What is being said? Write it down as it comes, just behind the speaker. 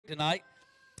tonight.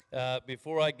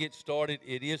 Before I get started,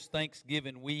 it is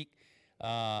Thanksgiving week,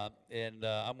 and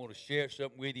I'm going to share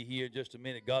something with you here in just a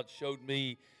minute. God showed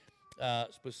me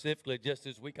specifically just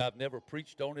this week. I've never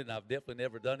preached on it, and I've definitely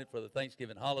never done it for the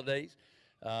Thanksgiving holidays,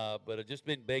 but I've just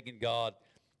been begging God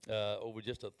over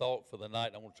just a thought for the night,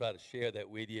 and I'm going to try to share that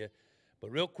with you.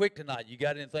 But real quick tonight, you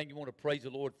got anything you want to praise the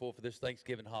Lord for this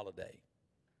Thanksgiving holiday?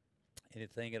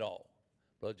 Anything at all?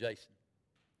 Brother Jason.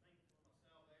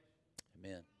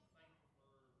 Amen.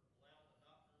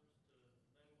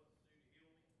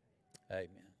 Amen.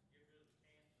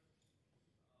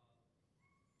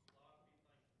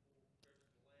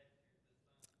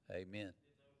 Amen.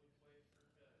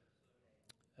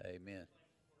 Amen.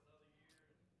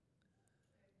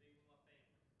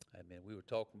 Amen. We were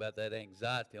talking about that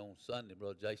anxiety on Sunday.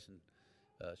 Brother Jason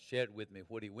shared with me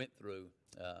what he went through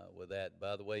with that.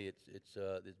 By the way,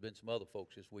 there's been some other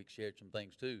folks this week shared some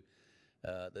things too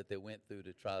that they went through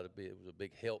to try to be. It was a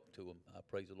big help to them. I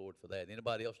praise the Lord for that.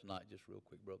 Anybody else tonight? Just real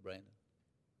quick, Brother Brandon.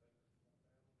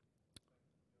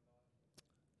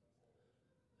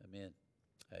 Amen.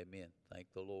 Amen. Thank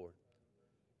the Lord.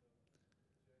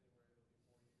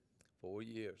 4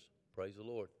 years. Praise the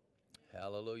Lord.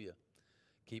 Hallelujah.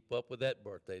 Keep up with that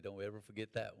birthday. Don't ever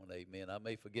forget that one. Amen. I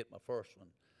may forget my first one.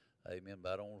 Amen.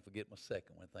 But I don't want to forget my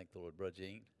second one. Thank the Lord. Brother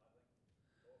Gene.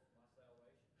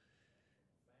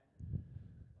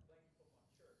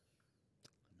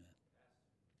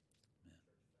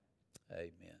 Amen.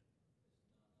 Amen.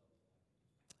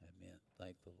 Amen.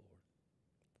 Thank the Lord.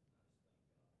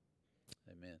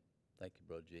 Amen. Thank you,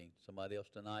 Brother Gene. Somebody else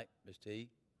tonight? Miss T?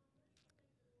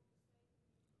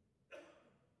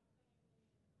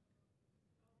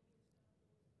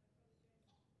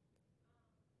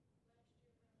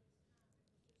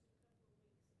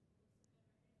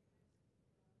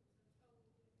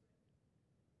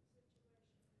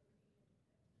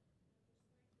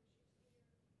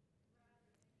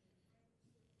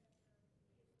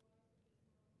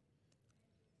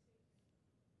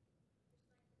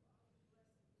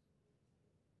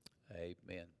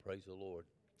 Amen. Praise the Lord.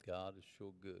 God is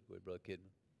sure good. Go ahead, Brother Kidman.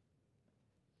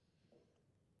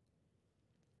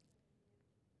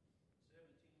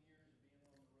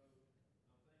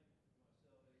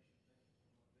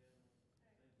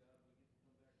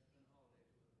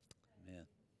 Amen.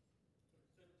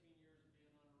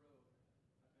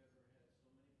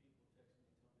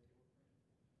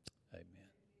 Amen.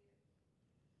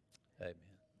 Amen.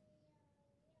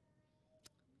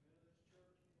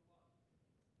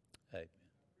 Amen.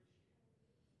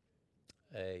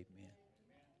 Amen.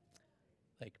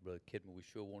 Thank you, Brother Kidman. We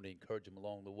sure want to encourage them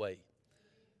along the way.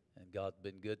 And God's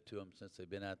been good to them since they've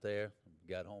been out there.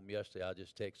 Got home yesterday. I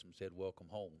just texted them and said, welcome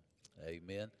home.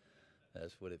 Amen.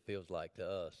 That's what it feels like to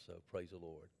us. So praise the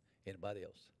Lord. Anybody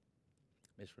else?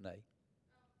 Miss Renee?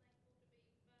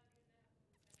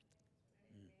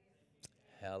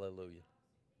 Hallelujah.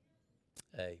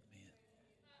 Amen.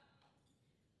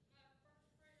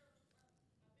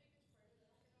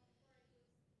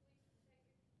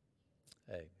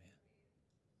 Amen.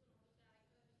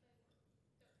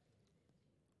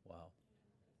 Wow.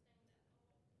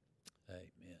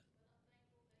 Amen.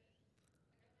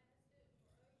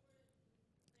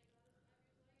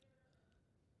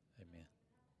 Amen.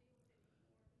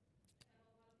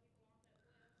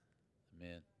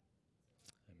 Amen.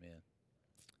 Amen.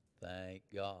 Thank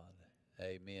God.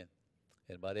 Amen.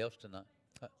 Anybody else tonight?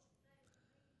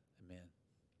 Amen.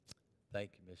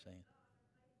 Thank you, Miss Ann.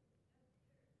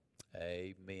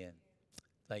 Amen.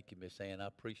 Thank you, Miss Ann. I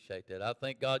appreciate that. I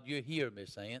thank God you're here,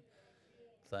 Miss Ann.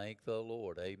 Thank the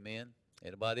Lord. Amen.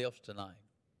 Anybody else tonight?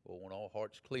 Well, when all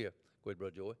hearts clear. Go ahead,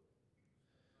 Brother Joy.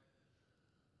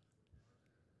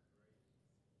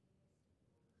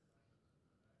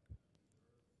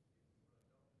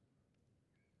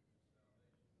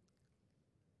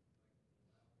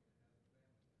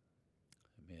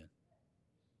 Amen.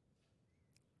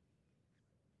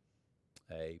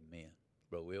 Amen.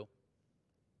 Brother Will.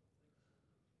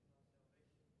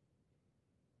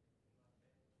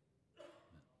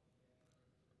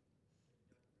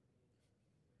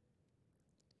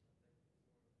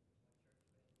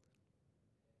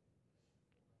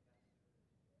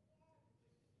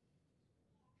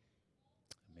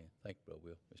 Amen. Thank you, Brother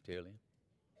Will. Miss Terry Lynn.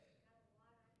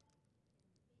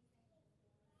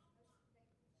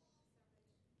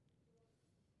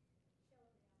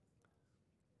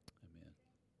 Amen.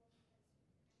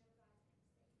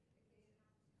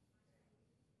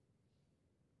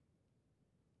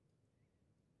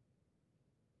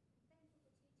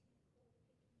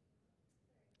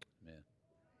 Amen.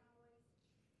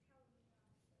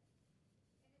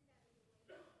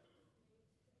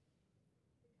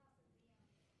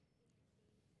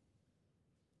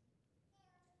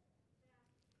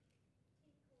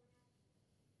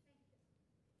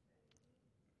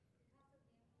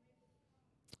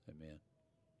 Amen.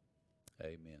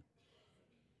 Amen.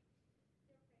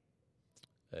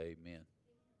 Amen.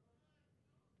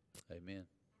 Amen.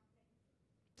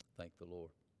 Thank the Lord.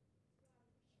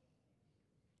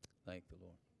 Thank the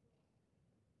Lord.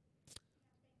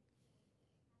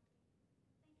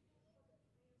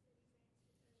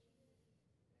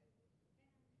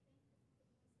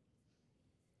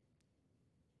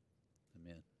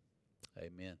 Amen.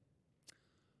 Amen.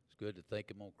 It's good to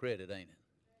thank him on credit, ain't it?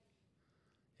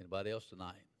 Anybody else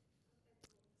tonight?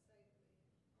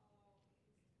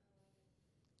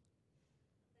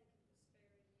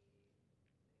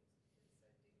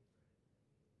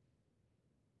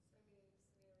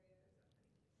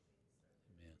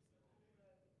 Amen.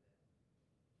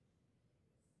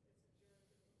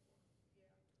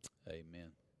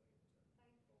 Amen.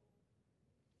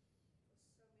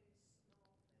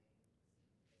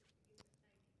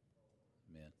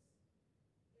 Amen.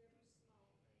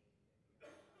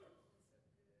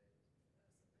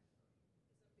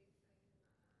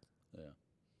 Yeah.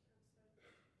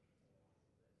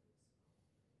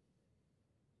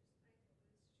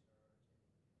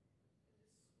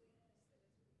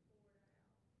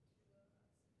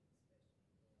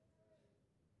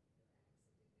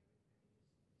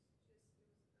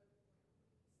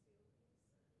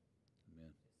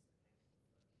 Amen.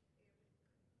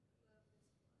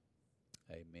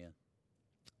 Amen.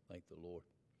 Thank the Lord.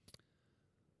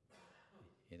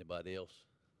 Anybody else?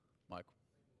 Michael?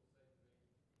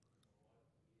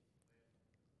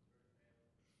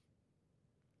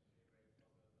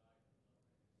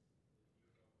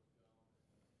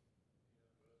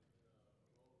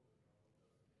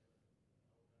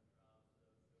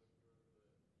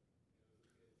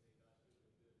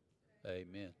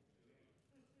 Amen.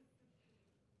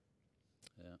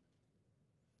 Yeah.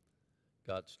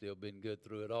 God's still been good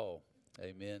through it all.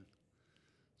 Amen.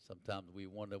 Sometimes we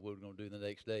wonder what we're going to do the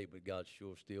next day, but God's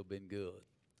sure still been good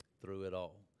through it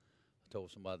all. I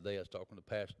told somebody today, I was talking to the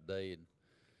pastor today, and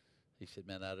he said,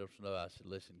 man, I don't know. I said,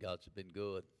 listen, God's been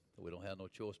good. We don't have no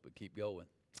choice but keep going.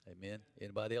 Amen.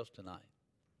 Anybody else tonight?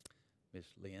 Miss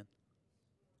Lynn?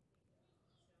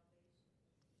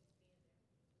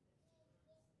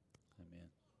 Amen.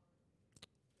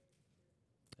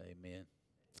 Amen.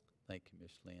 Thank you,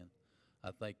 Miss Lynn. I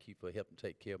thank you for helping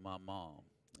take care of my mom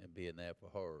and being there for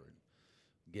her and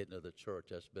getting to the church.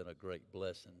 That's been a great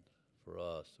blessing for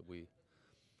us. We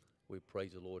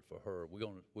praise the Lord for her. We're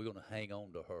gonna hang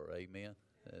on to her, amen,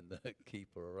 and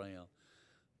keep her around.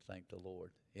 Thank the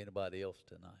Lord. Anybody else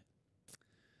tonight?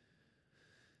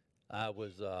 I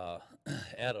was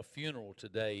at a funeral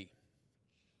today,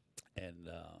 and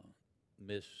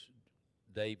Miss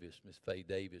Davis, Miss Faye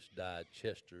Davis, died.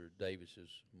 Chester Davis's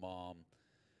mom,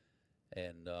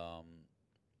 and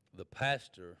the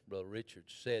pastor, Brother Richard,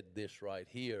 said this right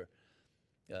here.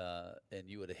 And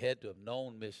you would have had to have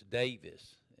known Miss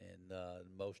Davis, and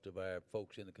most of our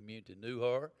folks in the community knew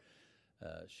her.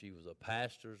 She was a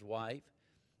pastor's wife,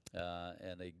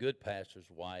 and a good pastor's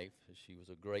wife. She was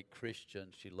a great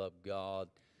Christian. She loved God,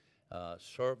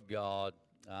 served God.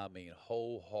 I mean,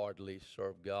 wholeheartedly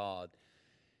served God.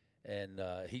 And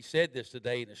he said this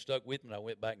today, and it stuck with me. I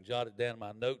went back and jotted down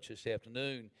my notes this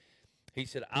afternoon. He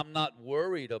said, I'm not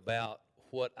worried about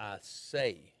what I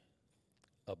say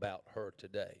about her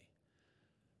today.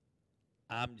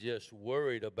 I'm just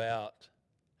worried about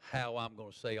how I'm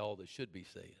going to say all that should be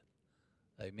said.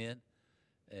 Amen.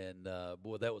 And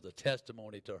boy, that was a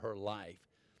testimony to her life,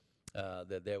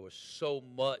 that there was so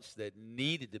much that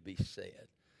needed to be said,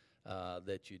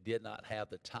 that you did not have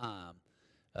the time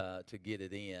to get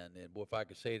it in. And boy, if I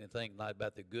could say anything tonight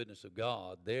about the goodness of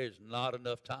God, there's not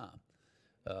enough time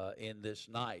in this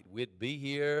night. We'd be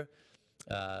here.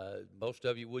 Most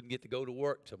of you wouldn't get to go to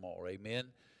work tomorrow. Amen.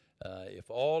 If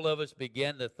all of us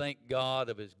began to thank God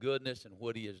of His goodness and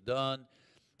what He has done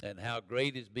and how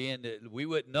great He's been,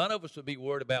 none of us would be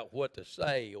worried about what to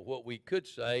say or what we could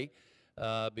say,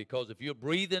 because if you're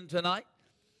breathing tonight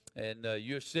and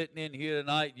you're sitting in here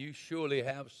tonight, you surely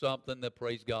have something to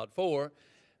praise God for.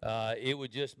 It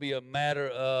would just be a matter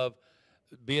of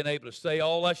being able to say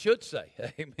all I should say,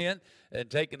 amen, and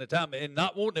taking the time and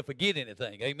not wanting to forget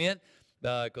anything, amen,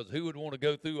 because who would want to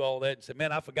go through all that and say,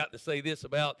 man, I forgot to say this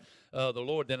about the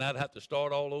Lord, then I'd have to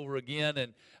start all over again,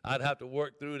 and I'd have to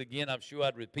work through it again. I'm sure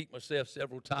I'd repeat myself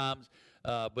several times,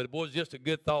 but it was just a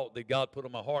good thought that God put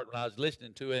on my heart when I was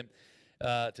listening to him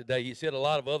today. He said a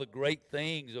lot of other great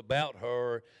things about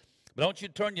her, but I want you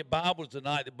to turn your Bibles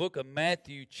tonight, the book of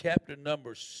Matthew, chapter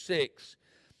number 6.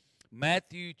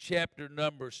 Matthew chapter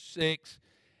number 6.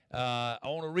 I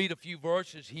want to read a few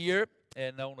verses here,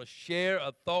 and I want to share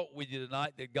a thought with you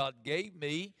tonight that God gave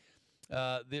me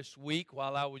this week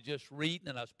while I was just reading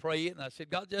and I was praying. And I said,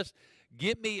 God, just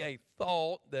give me a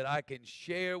thought that I can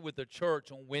share with the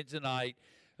church on Wednesday night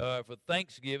for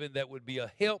Thanksgiving that would be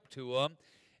a help to them.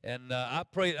 And I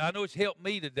pray, I know it's helped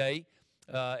me today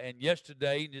and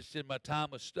yesterday, just in my time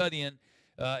of studying,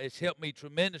 it's helped me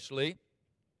tremendously.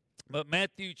 But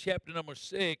Matthew chapter number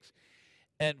 6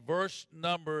 and verse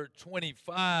number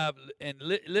 25, and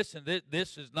listen,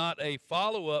 this is not a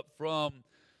follow-up from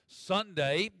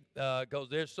Sunday, because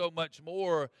there's so much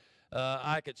more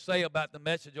I could say about the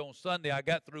message on Sunday. I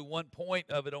got through one point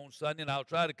of it on Sunday, and I'll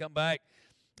try to come back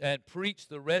and preach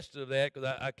the rest of that,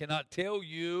 because I cannot tell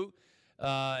you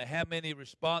how many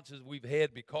responses we've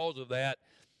had because of that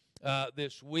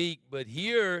this week. But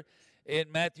here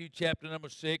in Matthew chapter number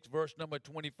 6, verse number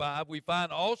 25, we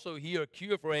find also here a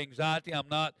cure for anxiety. I'm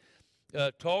not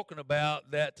talking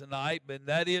about that tonight, but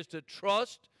that is to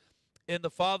trust in the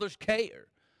Father's care.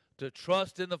 To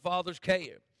trust in the Father's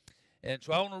care. And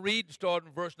so I want to read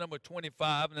starting verse number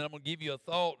 25, and then I'm going to give you a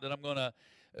thought that I'm going to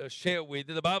share with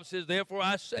you. The Bible says, "Therefore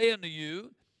I say unto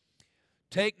you,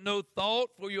 take no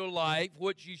thought for your life,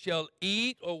 what ye shall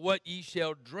eat or what ye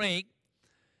shall drink,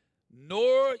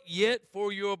 nor yet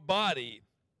for your body,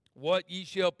 what ye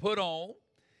shall put on.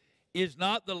 Is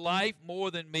not the life more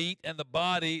than meat, and the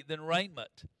body than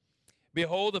raiment?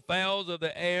 Behold the fowls of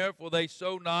the air, for they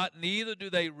sow not, neither do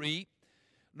they reap,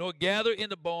 nor gather in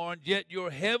the barns, yet your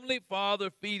heavenly Father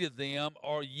feedeth them.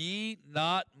 Are ye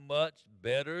not much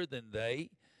better than they?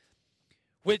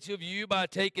 Which of you by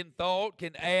taking thought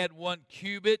can add 1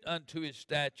 cubit unto his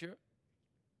stature?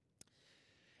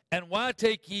 And why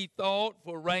take ye thought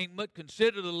for raiment?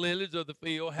 Consider the lilies of the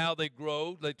field, how they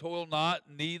grow. They toil not,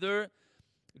 neither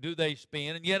do they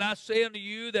spin. And yet I say unto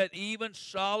you that even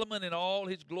Solomon in all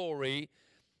his glory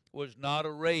was not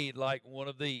arrayed like one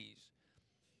of these.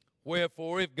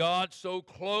 Wherefore, if God so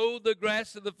clothe the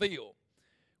grass of the field,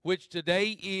 which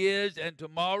today is and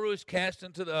tomorrow is cast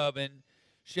into the oven,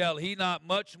 shall he not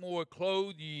much more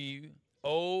clothe you,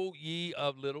 O ye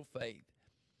of little faith?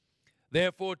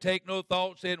 Therefore take no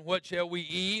thought, saying, what shall we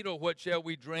eat, or what shall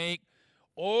we drink,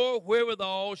 or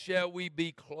wherewithal shall we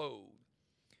be clothed?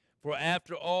 For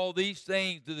after all these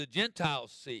things do the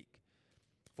Gentiles seek.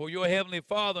 For your heavenly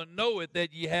Father knoweth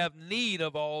that ye have need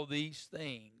of all these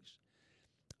things."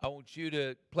 I want you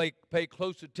to pay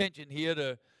close attention here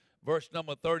to verse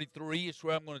number 33. It's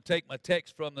where I'm going to take my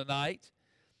text from tonight.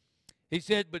 He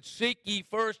said, "But seek ye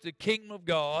first the kingdom of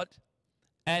God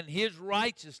and his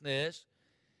righteousness,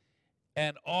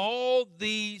 and all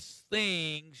these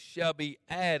things shall be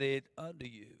added unto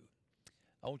you."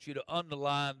 I want you to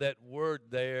underline that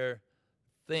word there,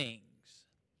 things.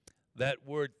 That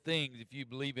word things, if you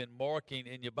believe in marking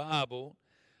in your Bible.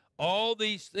 All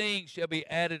these things shall be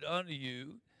added unto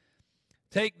you.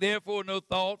 Take therefore no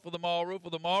thought for the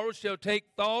morrow shall take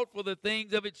thought for the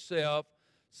things of itself.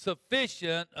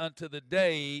 Sufficient unto the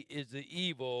day is the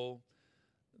evil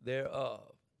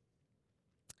thereof.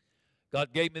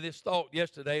 God gave me this thought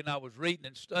yesterday, and I was reading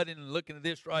and studying and looking at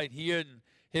this right here, and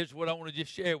here's what I want to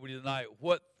just share with you tonight.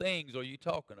 What things are you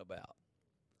talking about?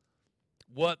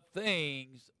 What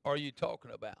things are you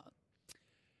talking about?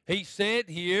 He said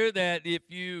here that if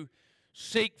you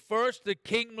seek first the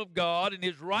kingdom of God and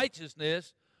his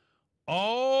righteousness,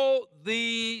 all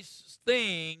these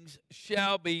things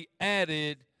shall be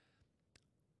added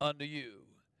unto you.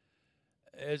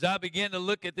 As I begin to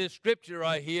look at this scripture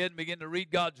right here and begin to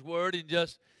read God's word and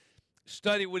just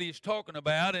study what he's talking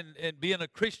about, and being a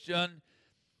Christian,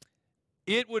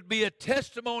 it would be a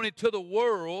testimony to the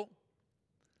world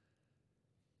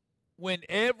when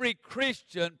every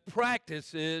Christian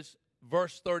practices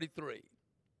verse 33.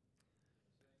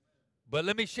 But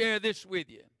let me share this with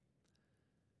you.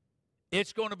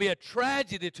 It's going to be a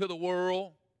tragedy to the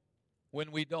world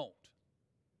when we don't.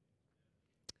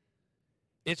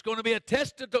 It's going to be a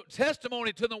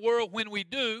testimony to the world when we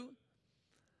do,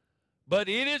 but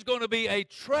it is going to be a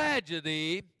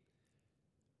tragedy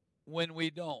when we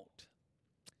don't.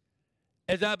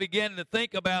 As I began to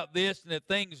think about this and the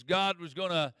things God was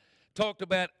going to talk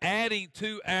about adding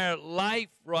to our life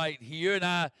right here, and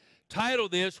I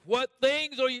titled this, "What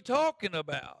Things Are You Talking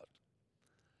About?"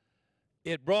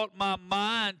 It brought my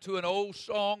mind to an old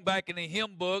song back in the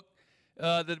hymn book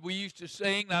that we used to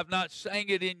sing. I've not sang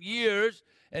it in years,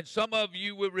 and some of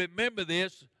you will remember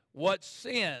this. What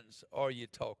sins are you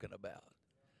talking about?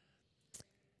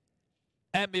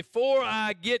 And before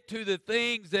I get to the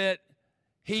things that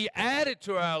he added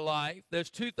to our life,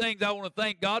 there's two things I want to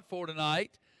thank God for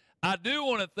tonight. I do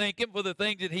want to thank him for the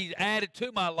things that he's added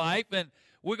to my life, and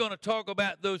we're going to talk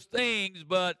about those things,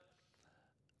 but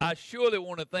I surely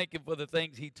want to thank him for the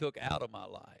things he took out of my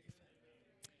life.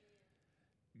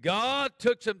 God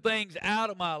took some things out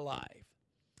of my life.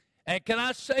 And can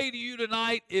I say to you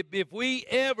tonight, if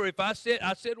I said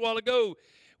a while ago,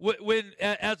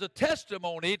 as a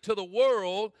testimony to the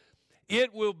world,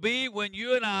 it will be when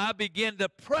you and I begin to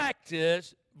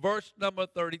practice verse number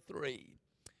 33.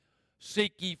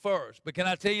 Seek ye first. But can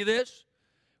I tell you this?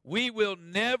 We will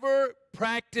never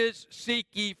practice seek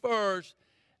ye first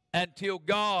until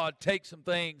God takes some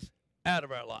things out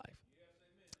of our life.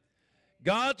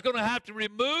 God's going to have to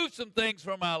remove some things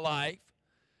from our life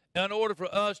in order for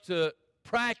us to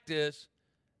practice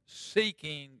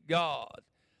seeking God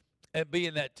and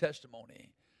being that testimony.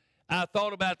 I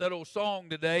thought about that old song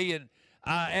today, and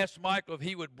I asked Michael if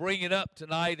he would bring it up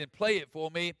tonight and play it for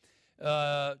me. He's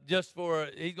going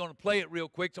to play it real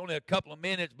quick. It's only a couple of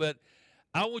minutes, but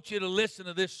I want you to listen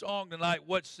to this song tonight.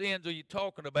 What sins are you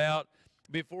talking about?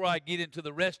 Before I get into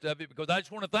the rest of it, because I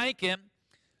just want to thank him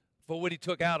for what he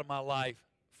took out of my life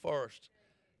first.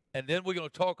 And then we're going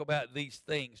to talk about these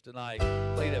things tonight.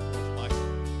 Play that for us, Michael.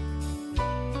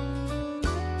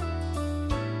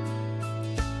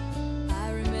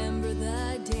 I remember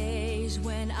the days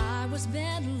when I was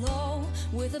bent low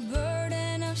with a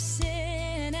burden of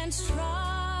sin and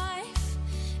strife.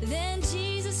 Then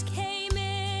Jesus came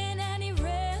in and he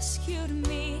rescued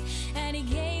me, and he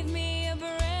gave me a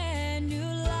brand new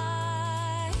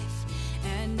life.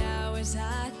 And now as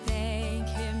I thank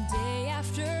him day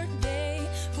after day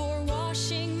for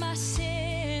washing my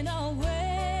sin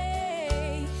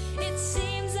away, it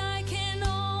seems I can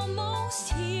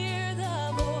almost hear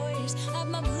the voice of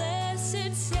my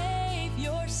blessed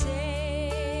Savior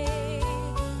say,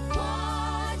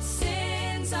 what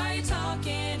sins are you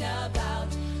talking about?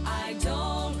 I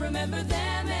don't remember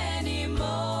them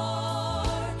anymore.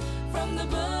 From the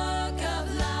book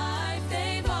of life,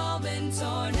 they've all been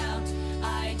torn out.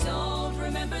 I don't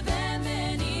remember them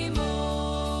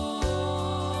anymore.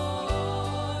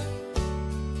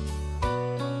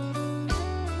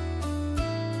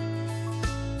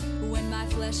 When my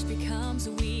flesh becomes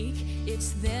weak,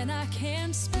 it's then I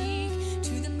can speak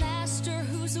to the Master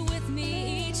who's with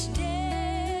me each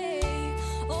day.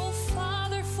 Oh,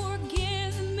 Father,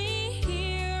 forgive me,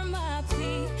 hear my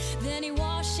plea. Then he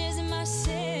washes my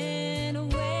sin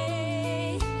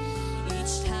away.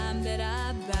 Each time that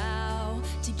I bow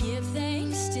to give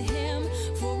thanks to him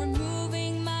for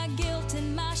removing my guilt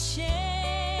and my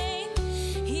shame,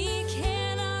 he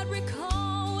cannot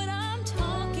recall what I'm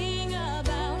talking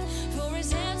about, for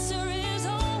his answer is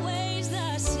always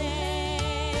the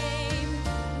same.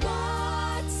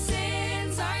 What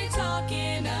sins are you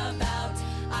talking about?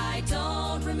 I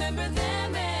don't remember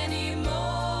them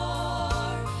anymore.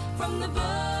 From the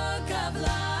book of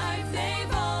life,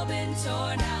 they've all been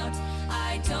torn out.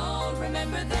 I don't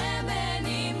remember them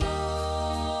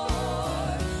anymore.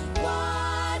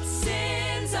 What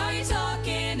sins are you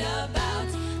talking about?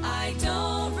 I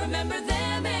don't remember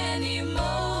them anymore.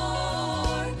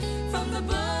 From the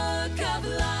book of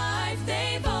life,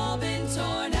 they've all been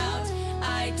torn out.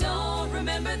 I don't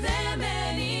remember them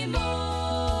anymore.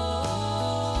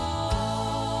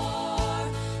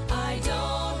 I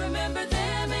don't remember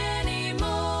them anymore.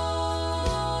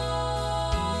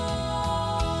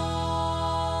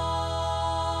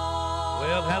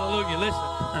 Well, hallelujah. Listen.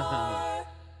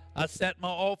 I sat in my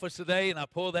office today and I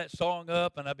pulled that song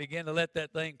up and I began to let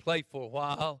that thing play for a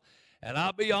while. And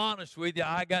I'll be honest with you,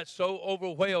 I got so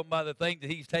overwhelmed by the things that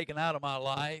he's taken out of my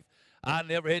life. I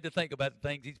never had to think about the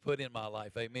things he's put in my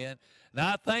life. Amen.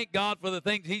 Now, I thank God for the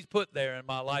things he's put there in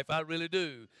my life. I really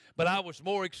do. But I was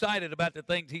more excited about the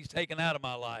things he's taken out of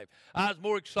my life. I was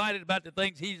more excited about the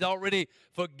things he's already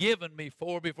forgiven me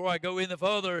for before I go any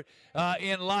further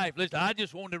in life. Listen, I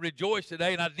just wanted to rejoice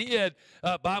today, and I did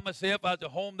by myself. I was at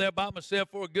home there by myself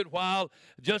for a good while,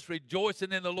 just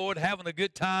rejoicing in the Lord, having a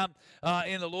good time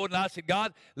in the Lord. And I said,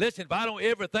 God, listen, if I don't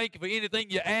ever thank you for anything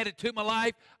you added to my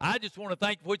life, I just want to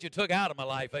thank you for what you took out of my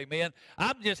life. Amen.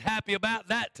 I'm just happy about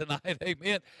that tonight.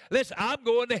 Amen. Listen, I'm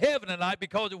going to heaven tonight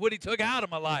because of what he took out of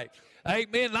my life.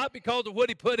 Amen. Not because of what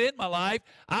he put in my life.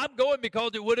 I'm going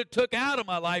because of what it took out of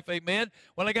my life. Amen.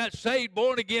 When I got saved,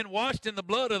 born again, washed in the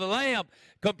blood of the Lamb,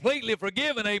 completely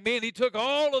forgiven. Amen. He took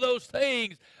all of those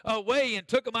things away and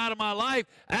took them out of my life.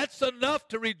 That's enough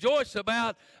to rejoice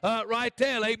about right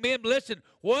there. Amen. Listen,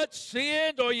 what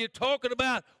sins are you talking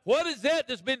about? What is that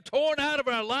that's been torn out of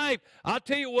our life? I'll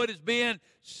tell you what it's been: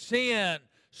 sin,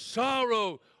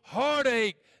 sorrow,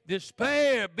 heartache,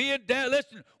 despair, being down.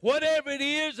 Listen, whatever it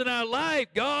is in our life,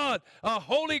 God, a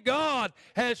holy God,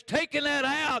 has taken that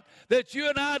out that you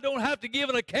and I don't have to give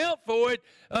an account for it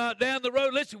down the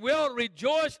road. Listen, we ought to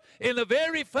rejoice in the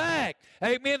very fact,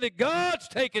 amen, that God's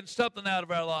taken something out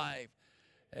of our life.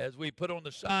 As we put on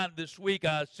the sign this week,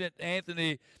 I sent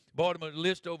Anthony, brought him a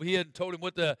list over here and told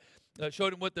him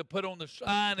showed him what to put on the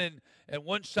sign. And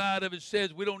one side of it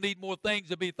says we don't need more things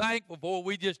to be thankful for.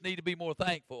 We just need to be more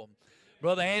thankful.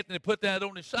 Brother Anthony put that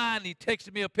on the sign, and he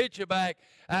texted me a picture back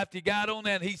after he got on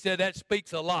that, and he said, that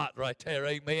speaks a lot right there,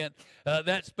 amen.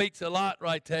 That speaks a lot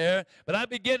right there. But I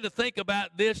began to think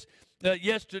about this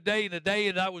yesterday and today,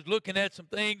 and I was looking at some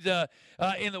things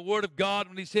in the Word of God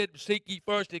when he said, seek ye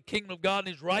first the kingdom of God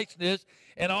and his righteousness,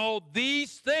 and all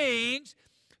these things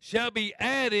shall be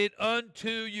added unto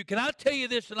you. Can I tell you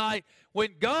this tonight?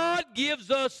 When God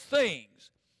gives us things,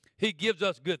 he gives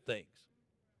us good things.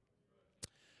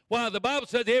 Well, the Bible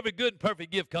says every good and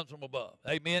perfect gift comes from above.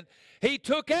 Amen. He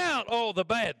took out all the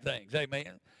bad things.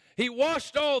 Amen. He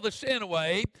washed all the sin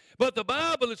away. But the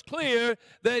Bible is clear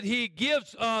that he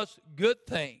gives us good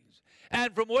things.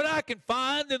 And from what I can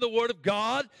find in the Word of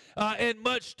God and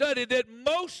much study, that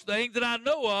most things that I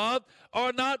know of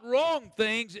are not wrong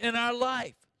things in our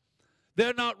life.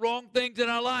 They're not wrong things in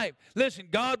our life. Listen,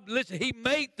 he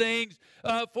made things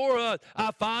for us.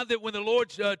 I find that when the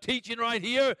Lord's teaching right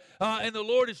here and the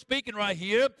Lord is speaking right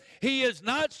here, he is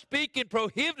not speaking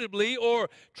prohibitively or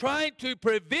trying to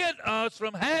prevent us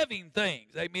from having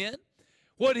things. Amen?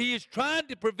 What he is trying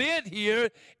to prevent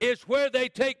here is where they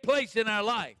take place in our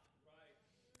life.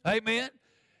 Amen?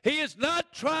 He is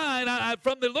not trying,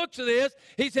 from the looks of this,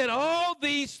 he said, all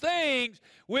these things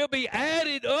will be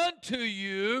added unto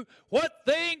you. What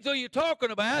things are you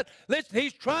talking about? Listen,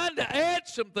 he's trying to add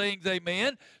some things,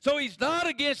 amen. So he's not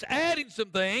against adding some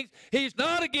things. He's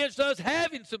not against us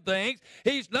having some things.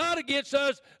 He's not against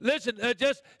us, listen,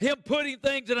 just him putting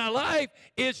things in our life.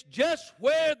 It's just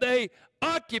where they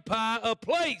occupy a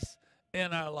place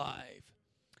in our life.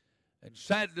 And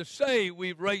sad to say,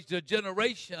 we've raised a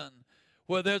generation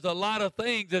where there's a lot of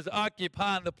things that's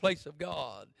occupying the place of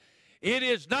God. It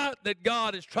is not that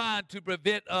God is trying to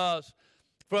prevent us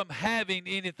from having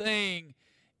anything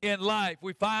in life.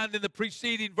 We find in the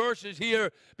preceding verses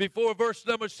here, before verse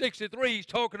number 63, he's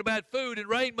talking about food and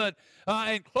raiment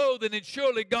and clothing, and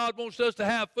surely God wants us to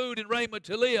have food and raiment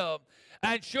to live.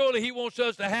 And surely he wants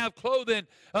us to have clothing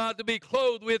to be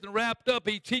clothed with and wrapped up.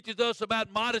 He teaches us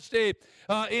about modesty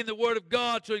in the Word of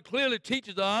God. So he clearly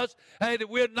teaches us that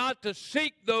we're not to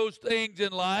seek those things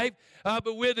in life,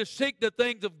 but we're to seek the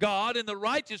things of God and the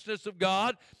righteousness of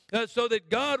God, so that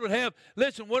God would have,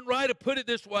 listen, one writer put it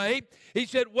this way. He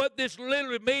said what this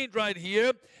literally means right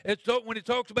here, when he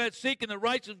talks about seeking the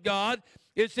righteousness of God,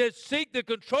 it says seek the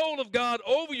control of God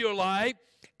over your life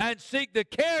and seek the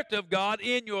character of God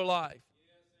in your life.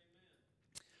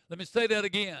 Let me say that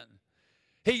again.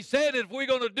 He said if we're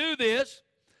going to do this,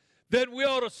 then we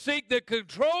ought to seek the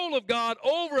control of God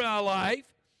over our life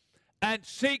and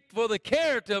seek for the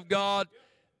character of God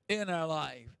in our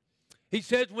life. He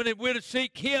says when we're to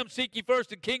seek him, seek ye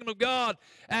first the kingdom of God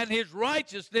and his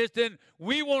righteousness, then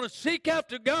we want to seek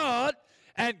after God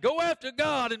and go after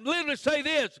God and literally say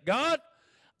this, God,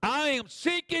 I am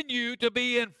seeking you to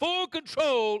be in full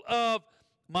control of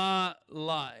my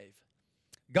life.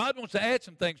 God wants to add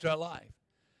some things to our life.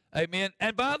 Amen.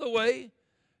 And by the way,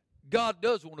 God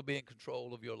does want to be in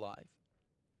control of your life.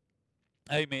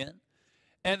 Amen.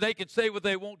 And they can say what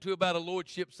they want to about a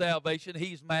lordship salvation.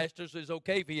 He's master, so it's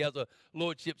okay if he has a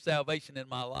lordship salvation in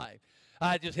my life.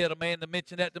 I just had a man to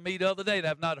mention that to me the other day, and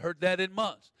I've not heard that in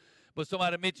months. But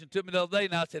somebody mentioned to me the other day,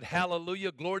 and I said,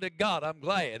 hallelujah, glory to God. I'm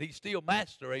glad. He's still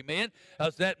master, amen.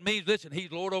 So that means, listen,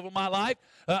 he's Lord over my life.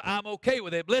 I'm okay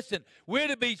with it. Listen, we're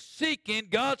to be seeking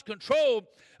God's control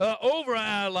over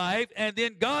our life, and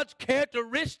then God's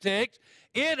characteristics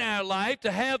in our life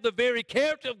to have the very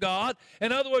character of God.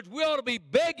 In other words, we ought to be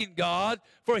begging God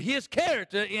for his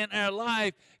character in our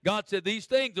life. God said these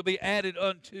things will be added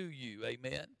unto you,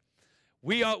 amen.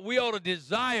 We ought to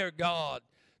desire God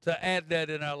to add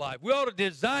that in our life. We ought to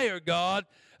desire God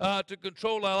to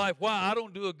control our life. Why? I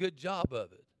don't do a good job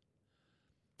of it.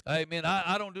 Amen.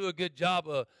 I don't do a good job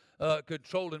of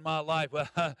controlling my life.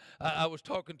 I was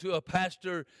talking to a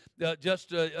pastor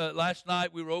just last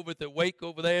night. We were over at the wake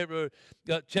over there,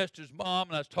 Chester's mom,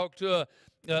 and I was talking to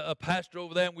a pastor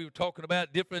over there, and we were talking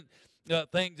about different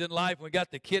things in life. We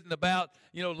got the kidding about,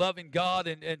 loving God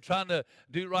and trying to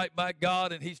do right by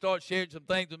God, and he started sharing some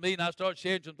things with me, and I started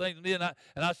sharing some things with me, and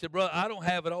I said, brother, I don't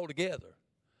have it all together.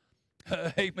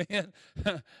 Amen.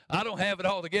 I don't have it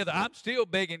all together. I'm still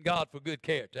begging God for good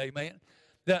character. Amen.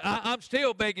 That I'm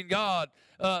still begging God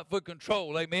for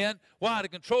control, amen. Why? To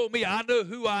control me. I know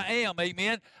who I am,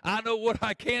 amen. I know what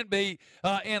I can be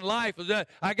in life.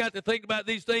 I got to think about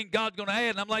these things God's going to add,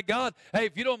 and I'm like, God, hey,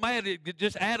 if you don't mind,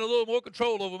 just add a little more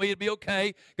control over me, it'd be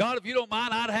okay. God, if you don't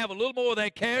mind, I'd have a little more of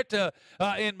that character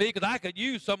in me, because I could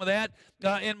use some of that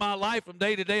in my life from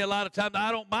day to day. A lot of times,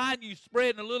 I don't mind you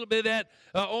spreading a little bit of that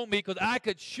on me, because I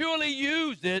could surely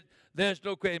use it. There's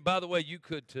no question. By the way, you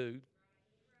could too.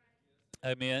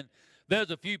 Amen.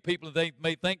 There's a few people that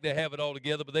may think they have it all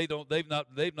together, but they don't. They've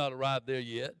not arrived there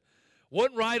yet.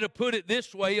 One writer put it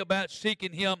this way about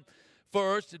seeking Him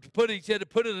first. He said, to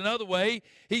put it another way,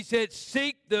 he said,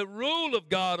 seek the rule of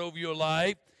God over your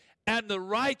life and the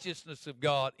righteousness of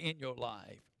God in your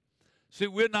life. See,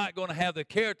 we're not going to have the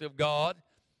character of God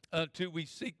until we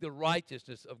seek the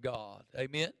righteousness of God.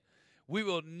 Amen. We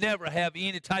will never have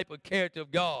any type of character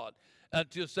of God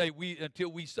until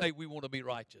we say we want to be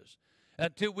righteous.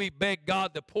 Until we beg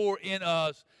God to pour in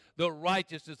us the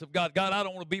righteousness of God. God, I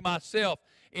don't want to be myself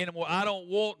anymore. I don't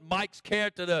want Mike's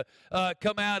character to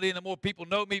come out anymore. People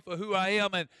know me for who I am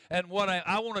and what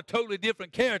I want a totally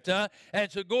different character.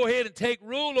 And so go ahead and take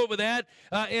rule over that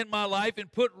in my life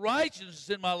and put righteousness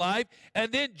in my life.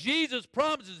 And then Jesus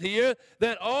promises here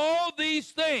that all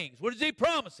these things, what is He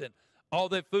promising? All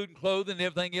that food and clothing and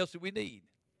everything else that we need.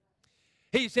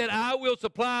 He said, I will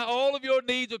supply all of your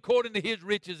needs according to His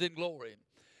riches in glory.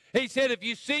 He said, if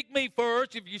you seek me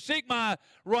first, if you seek my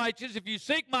righteousness, if you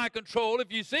seek my control, if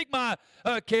you seek my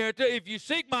character, if you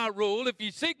seek my rule, if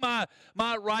you seek my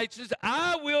righteousness,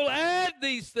 I will add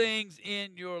these things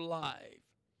in your life.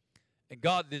 And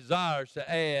God desires to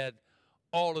add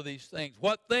all of these things.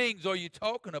 What things are you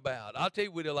talking about? I'll tell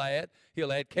you what He'll add.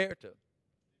 He'll add character.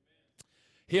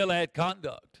 He'll add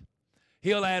conduct.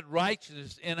 He'll add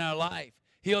righteousness in our life.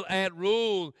 He'll add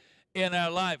rule in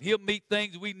our life. He'll meet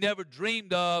things we never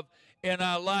dreamed of in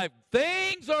our life.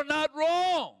 Things are not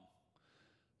wrong.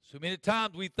 So many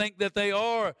times we think that they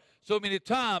are. So many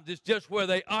times it's just where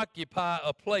they occupy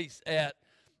a place at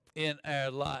in our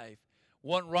life.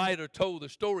 One writer told the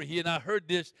story here, and I heard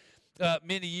this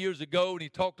many years ago, and he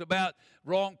talked about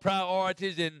wrong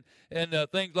priorities and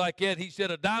things like that. He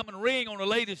said, a diamond ring on a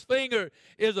lady's finger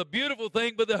is a beautiful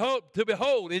thing but to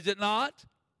behold, is it not?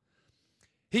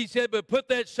 He said, but put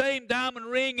that same diamond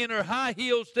ring in her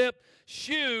high-heel step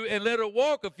shoe and let her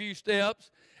walk a few steps,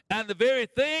 and the very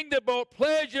thing that brought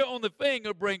pleasure on the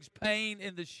finger brings pain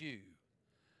in the shoe.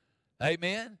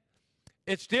 Amen?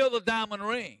 It's still the diamond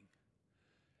ring.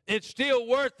 It's still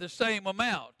worth the same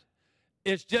amount.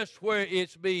 It's just where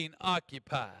it's being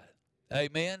occupied.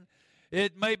 Amen?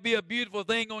 It may be a beautiful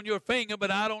thing on your finger,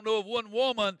 but I don't know of one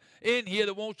woman in here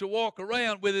that wants to walk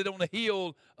around with it on the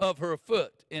heel of her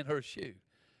foot in her shoe.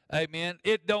 Amen?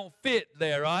 It don't fit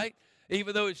there, right?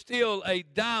 Even though it's still a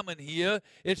diamond here,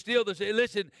 it's still the same.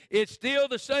 Listen, it's still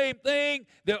the same thing.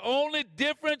 The only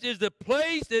difference is the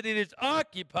place that it is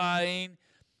occupying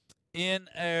in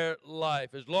our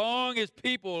life. As long as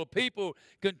people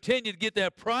continue to get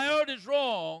their priorities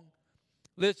wrong,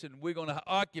 listen, we're going to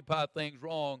occupy things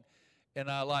wrong in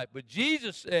our life. But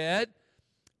Jesus said,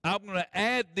 I'm going to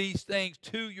add these things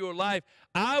to your life.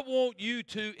 I want you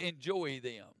to enjoy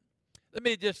them. Let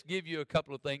me just give you a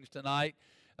couple of things tonight,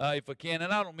 if I can.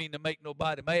 And I don't mean to make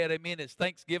nobody mad. I mean, it's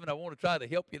Thanksgiving. I want to try to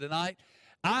help you tonight.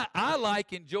 I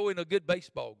like enjoying a good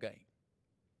baseball game.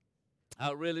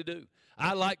 I really do.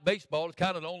 I like baseball. It's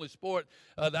kind of the only sport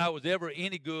that I was ever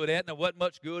any good at, and I wasn't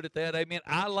much good at that. Amen.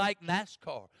 I like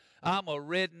NASCAR. I'm a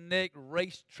redneck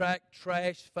racetrack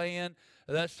trash fan.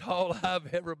 That's all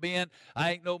I've ever been.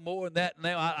 I ain't no more than that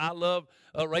now. I love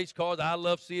race cars. I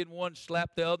love seeing one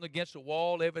slap the other against the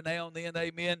wall every now and then,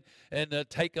 amen, and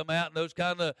take them out and those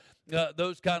kind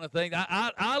of things.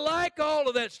 I like all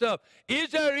of that stuff. Is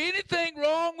there anything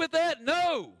wrong with that?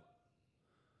 No.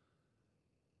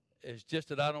 It's just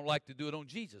that I don't like to do it on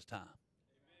Jesus' time.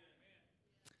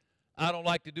 I don't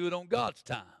like to do it on God's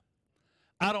time.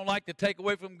 I don't like to take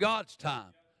away from God's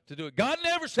time to do it. God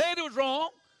never said it was wrong.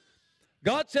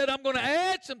 God said, I'm going to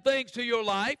add some things to your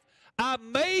life. I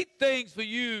made things for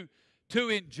you to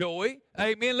enjoy.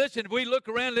 Amen. Listen, if we look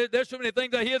around, there's so many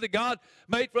things out here that God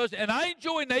made for us. And I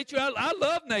enjoy nature. I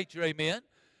love nature. Amen.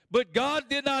 But God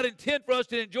did not intend for us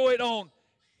to enjoy it on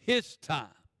His time.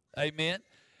 Amen.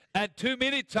 And too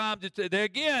many times, there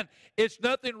again, it's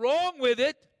nothing wrong with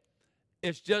it.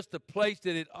 It's just the place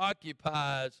that it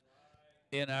occupies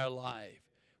in our life.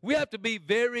 We have to be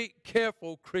very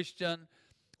careful, Christian,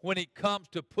 when it comes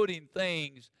to putting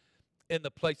things in the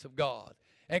place of God.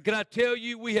 And can I tell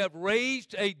you, we have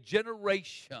raised a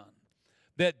generation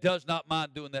that does not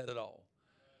mind doing that at all.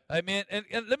 Amen. And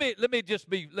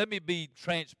let me be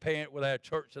transparent with our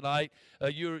church tonight.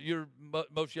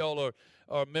 Most of y'all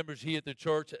are members here at the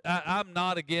church. I'm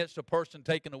not against a person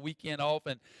taking a weekend off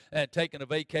and taking a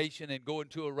vacation and going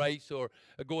to a race or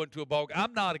going to a ball game.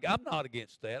 I'm not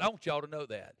against that. I want y'all to know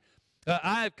that.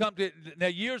 I have come to now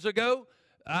years ago.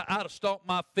 I'd have stomped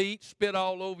my feet, spit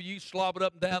all over you, slobbered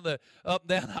up and down the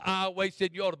aisleway,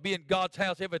 said you ought to be in God's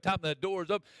house every time the door is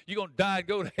up. You're going to die and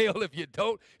go to hell if you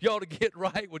don't. You ought to get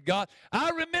right with God. I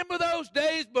remember those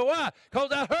days, but why?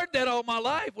 Because I heard that all my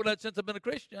life since I've been a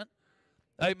Christian.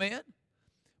 Amen.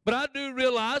 But I do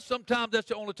realize sometimes that's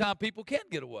the only time people can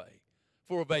get away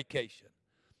for a vacation.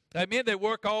 Amen. They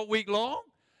work all week long.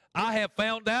 I have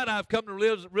found out, I've come to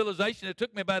realization, it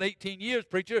took me about 18 years,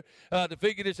 preacher, to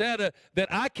figure this out, that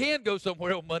I can go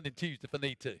somewhere on Monday and Tuesday if I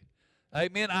need to.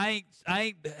 Amen. I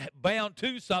ain't bound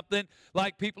to something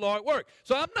like people are at work.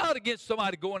 So I'm not against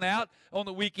somebody going out on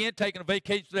the weekend, taking a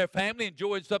vacation with their family,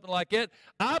 enjoying something like that.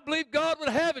 I believe God would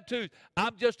have it too.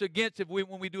 I'm just against it when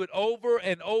we do it over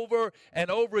and over and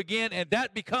over again, and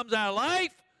that becomes our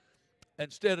life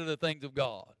instead of the things of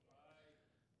God.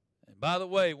 By the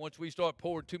way, once we start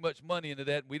pouring too much money into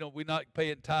that, we're not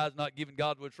paying tithes, not giving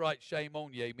God what's right, shame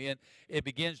on you, amen. It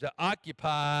begins to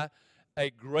occupy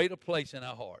a greater place in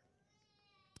our heart.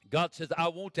 God says, I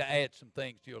want to add some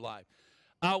things to your life.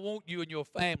 I want you and your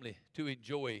family to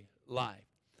enjoy life.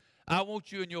 I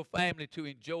want you and your family to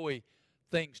enjoy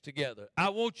things together. I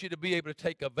want you to be able to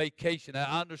take a vacation.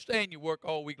 I understand you work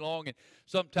all week long and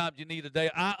sometimes you need a day.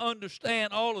 I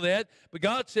understand all of that, but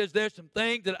God says there's some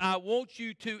things that I want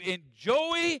you to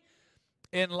enjoy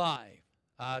in life.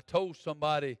 I told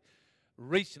somebody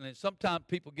recently, and sometimes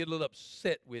people get a little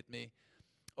upset with me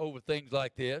over things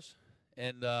like this,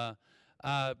 and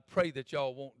I pray that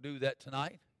y'all won't do that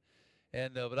tonight.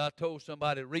 And but I told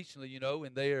somebody recently,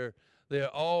 and they're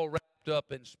all wrapped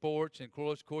up in sports, and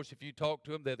of course, if you talk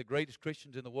to them, they're the greatest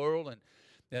Christians in the world,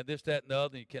 and this, that, and the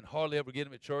other. You can hardly ever get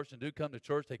them at church, and do come to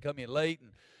church, they come in late,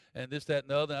 and this, that, and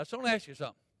the other. And I just want to ask you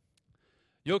something.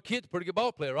 Your kid's a pretty good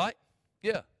ball player, right?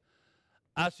 Yeah.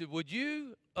 I said, would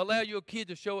you allow your kid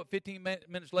to show up 15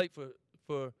 minutes late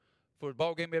for a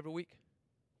ball game every week?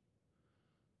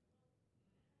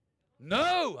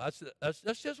 No. I said,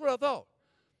 that's just what I thought.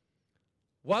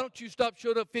 Why don't you stop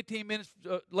showing up 15 minutes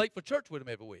late for church with him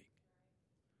every week?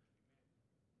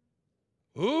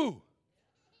 Ooh.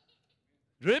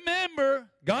 Remember,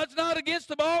 God's not against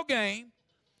the ball game.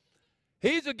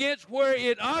 He's against where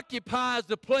it occupies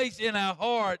the place in our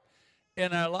heart,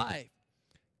 in our life.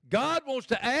 God wants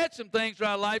to add some things to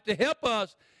our life to help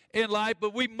us in life,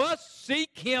 but we must seek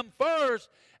Him first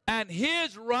and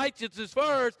His righteousness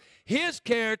first, His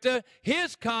character,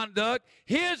 His conduct,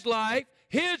 His life,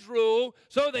 His rule,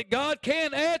 so that God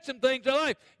can add some things to our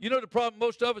life. You know the problem,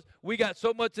 most of us, we got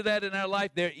so much of that in our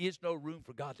life, there is no room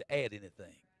for God to add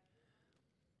anything.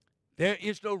 There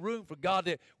is no room for God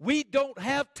to, we don't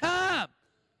have time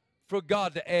for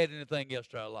God to add anything else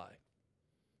to our life.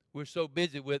 We're so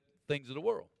busy with things of the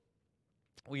world.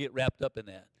 We get wrapped up in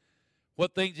that.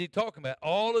 What things is He talking about?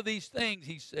 All of these things,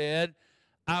 He said,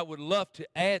 I would love to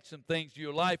add some things to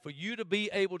your life for you to be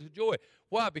able to enjoy.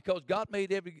 Why? Because God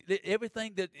made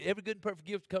everything that every good and perfect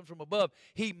gift comes from above.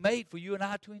 He made for you and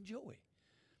I to enjoy.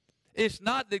 It's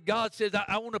not that God says,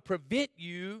 I want to prevent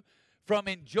you from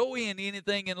enjoying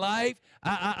anything in life.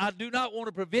 I do not want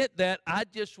to prevent that. I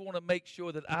just want to make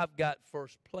sure that I've got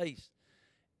first place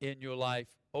in your life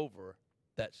over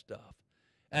that stuff.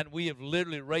 And we have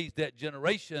literally raised that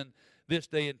generation this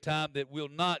day and time that will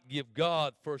not give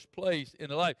God first place in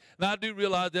their life. Now, I do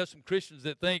realize there's some Christians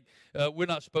that think we're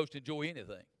not supposed to enjoy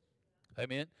anything.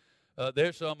 Amen.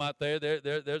 There's some out there.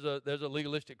 There's a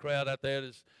legalistic crowd out there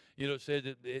that's, says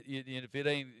that if it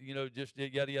ain't, just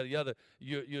yada, yada, yada,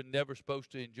 you're never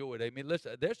supposed to enjoy it. Amen.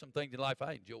 Listen, there's some things in life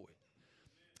I enjoy.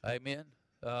 Amen.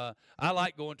 I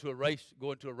like going to a race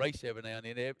every now and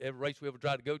then. Every race we ever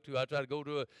try to go to, I try to go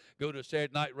to a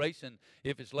Saturday night race, and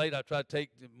if it's late, I try to take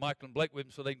Michael and Blake with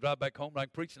me so they can drive back home and I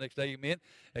can preach the next day, amen,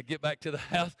 and get back to the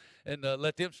house and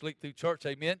let them sleep through church,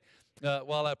 amen,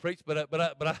 while I preach. But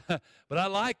I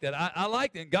like that. I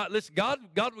like that. And God, listen, God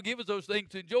will give us those things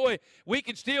to enjoy. We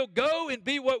can still go and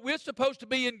be what we're supposed to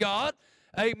be in God.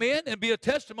 Amen, and be a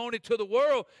testimony to the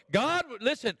world. God,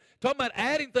 listen, talking about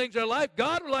adding things to our life,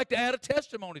 God would like to add a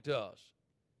testimony to us.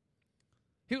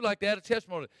 He would like to add a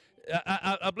testimony.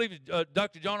 I believe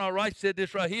Dr. John R. Rice said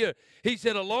this right here. He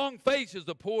said, a long face is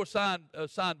the poor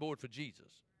signboard for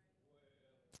Jesus.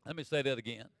 Let me say that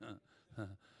again.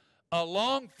 A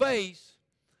long face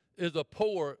is a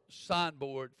poor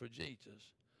signboard for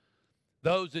Jesus.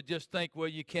 Those that just think, well,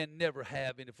 you can never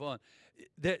have any fun.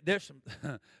 There's some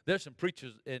there's some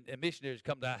preachers and missionaries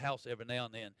come to our house every now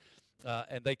and then,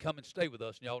 and they come and stay with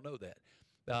us, and y'all know that.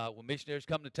 When missionaries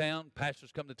come to town,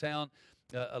 pastors come to town,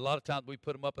 a lot of times we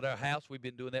put them up at our house. We've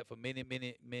been doing that for many,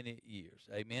 many, many years.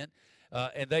 Amen.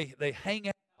 And they hang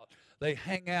out. They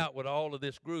hang out with all of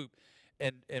this group,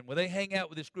 and when they hang out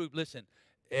with this group, listen,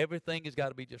 everything has got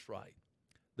to be just right.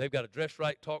 They've got to dress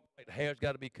right, talk right, the hair's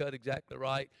got to be cut exactly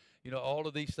right. You know, all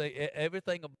of these things,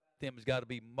 everything about them has got to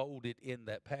be molded in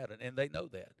that pattern, and they know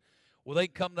that. Well, they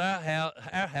can come to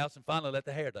our house and finally let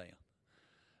the hair down.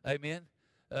 Amen.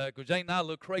 Because Jane and I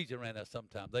look crazy around us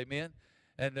sometimes. Amen.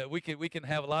 And we can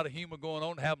have a lot of humor going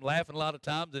on, have them laughing a lot of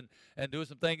times, and doing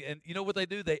some things. And you know what they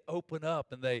do? They open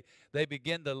up and they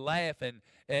begin to laugh. And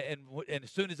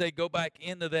as soon as they go back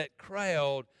into that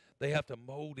crowd, they have to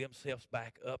mold themselves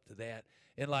back up to that.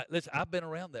 And like, listen, I've been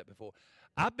around that before.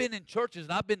 I've been in churches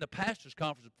and I've been to pastors'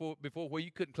 conferences before where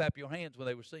you couldn't clap your hands when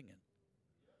they were singing.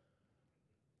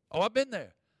 Oh, I've been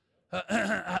there.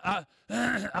 I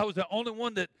was the only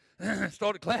one that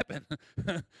started clapping.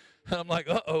 I'm like,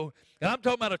 uh-oh. And I'm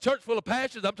talking about a church full of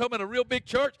pastors. I'm talking about a real big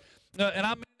church. And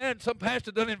I'm there, and some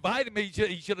pastor done invited me.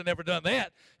 He should have never done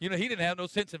that. You know, he didn't have no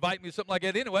sense inviting me to something like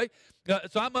that anyway.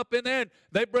 So I'm up in there, and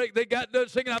they got done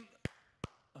singing.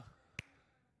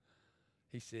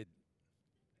 He said,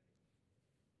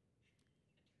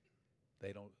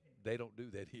 they don't do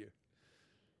that here.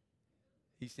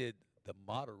 He said, the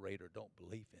moderator don't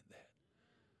believe in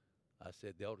that. I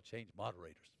said, they ought to change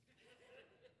moderators.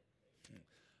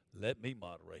 Let me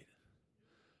moderate it.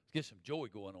 Let's get some joy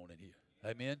going on in here.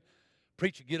 Amen.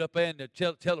 Preacher get up there and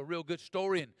tell a real good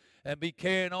story and be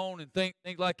carrying on and things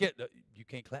like that. You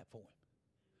can't clap for him.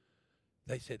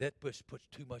 They said that puts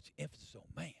too much emphasis on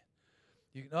man.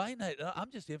 You know,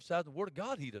 I'm just emphasizing the word of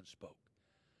God he done spoke.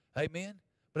 Amen.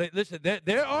 But listen,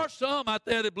 there are some out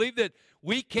there that believe that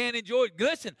we can enjoy it.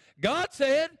 Listen, God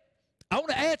said, I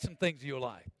want to add some things to your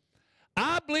life.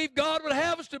 I believe God would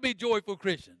have us to be joyful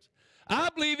Christians. I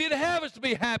believe he'd have us to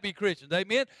be happy Christians.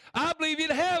 Amen. I believe he'd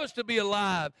have us to be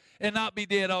alive and not be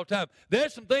dead all the time.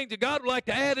 There's some things that God would like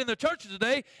to add in the churches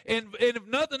today, and if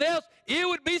nothing else, it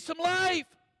would be some life.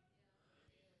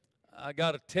 I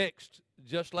got a text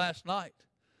just last night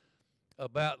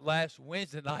about last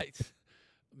Wednesday night's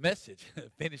message,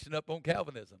 finishing up on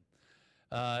Calvinism.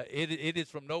 It is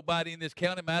from nobody in this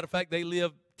county. Matter of fact, they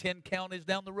live 10 counties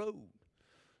down the road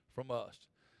from us.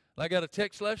 And I got a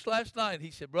text last night.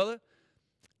 He said, brother,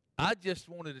 I just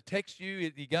wanted to text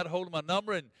you. You got a hold of my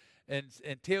number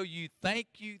and tell you thank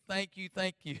you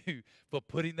for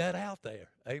putting that out there.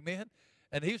 Amen.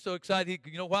 And he was so excited.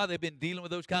 You know why? They've been dealing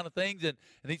with those kind of things. And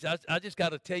he said, I just got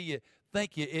to tell you,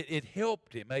 thank you. It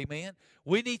helped him. Amen.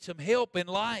 We need some help in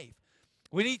life.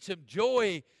 We need some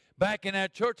joy back in our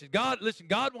churches. God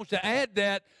wants to add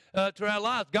that to our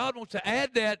lives. God wants to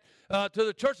add that to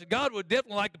the churches. God would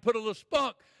definitely like to put a little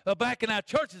spunk back in our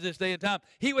churches this day and time.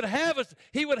 He would have us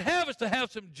to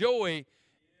have some joy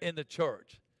in the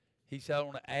church. He said, I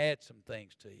want to add some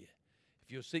things to you.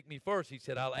 If you'll seek me first, he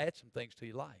said, I'll add some things to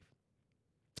your life.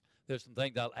 There's some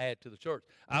things I'll add to the church.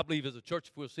 I believe as a church,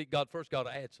 if we'll seek God first, God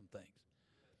will add some things.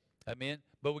 Amen.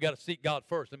 But we got to seek God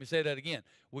first. Let me say that again.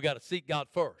 We got to seek God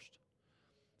first.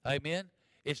 Amen.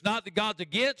 It's not that God's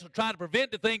against or trying to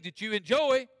prevent the things that you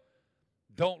enjoy.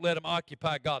 Don't let them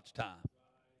occupy God's time.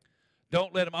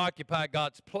 Don't let them occupy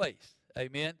God's place.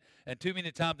 Amen. And too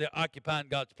many times they're occupying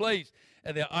God's place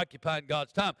and they're occupying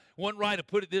God's time. One writer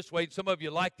put it this way, and some of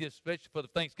you like this, especially for the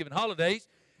Thanksgiving holidays.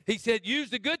 He said, use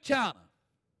the good china.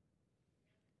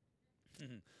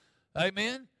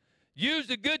 Amen. Use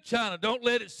the good china. Don't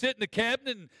let it sit in the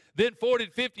cabinet and then 40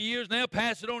 to 50 years now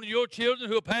pass it on to your children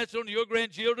who will pass it on to your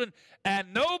grandchildren,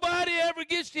 and nobody ever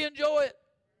gets to enjoy it.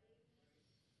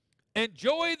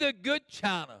 Enjoy the good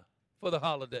china for the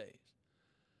holidays.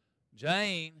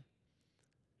 Jane,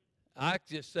 I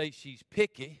just say she's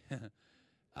picky.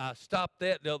 I stopped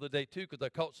that the other day too because I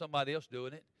caught somebody else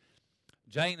doing it.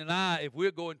 Jane and I, if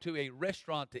we're going to a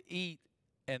restaurant to eat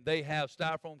and they have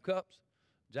styrofoam cups,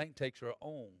 Jane takes her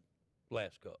own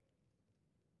glass cup,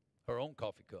 her own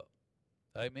coffee cup.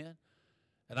 Amen.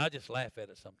 And I just laugh at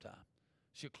it sometimes.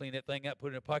 She'll clean that thing out, put it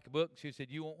in her pocketbook. She said,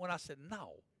 you want one? I said,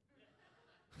 no.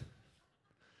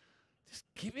 Just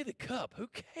give me the cup. Who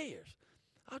cares?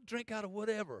 I'll drink out of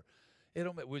whatever. We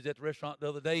was at the restaurant the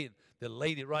other day, and the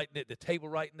lady right at the table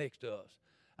right next to us,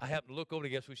 I happened to look over to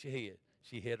guess what she had.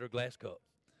 She had her glass cup.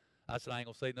 I said, I ain't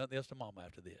going to say nothing else to Mama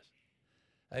after this.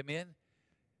 Amen.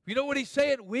 You know what he's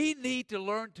saying? We need to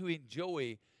learn to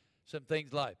enjoy some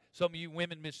things in life. Some of you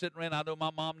women been sitting around. I know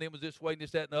my mom then was this way and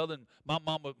this, that, and the other. And my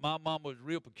mom was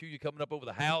real peculiar coming up over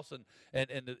the house and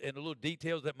the little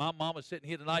details that my mom is sitting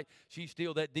here tonight. She's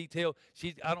still that detail.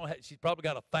 She's probably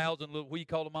got 1,000 little, what do you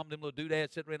call them, mom, them little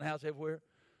doodads sitting around the house everywhere.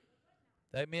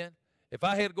 Amen. If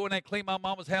I had to go in there and clean my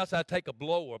mama's house, I'd take a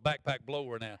blower, a backpack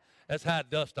blower now. That's how I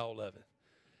dust all of it.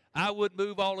 I wouldn't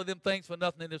move all of them things for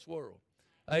nothing in this world.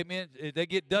 Amen. If they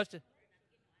get dusted.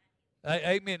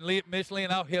 Amen. Miss Lynn,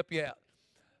 I'll help you out.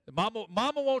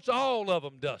 Mama wants all of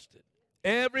them dusted.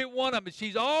 Every one of them.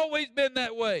 She's always been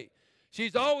that way.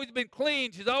 She's always been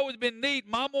clean. She's always been neat.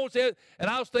 Mama wants it. And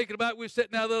I was thinking about, we were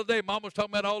sitting there the other day. Mama was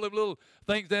talking about all them little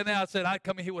things there now. I said, I'd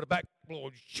come in here with a back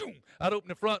blower. I'd open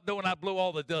the front door and I'd blow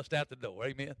all the dust out the door.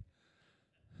 Amen.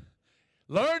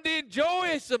 Learn to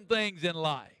enjoy some things in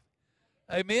life.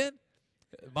 Amen.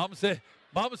 Mama said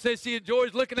she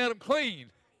enjoys looking at them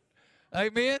clean.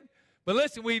 Amen. But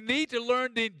listen, we need to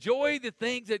learn to enjoy the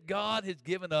things that God has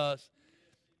given us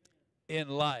in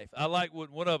life. I like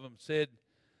what one of them said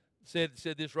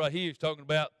this right here. He's talking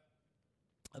about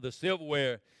the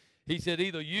silverware. He said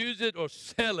either use it or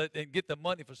sell it and get the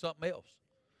money for something else.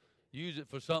 Use it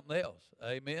for something else.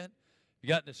 Amen. You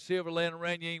got the silver laying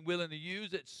around, you ain't willing to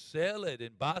use it, sell it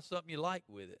and buy something you like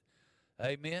with it.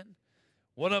 Amen.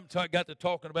 One of them got to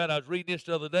talking about, I was reading this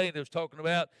the other day, and they was talking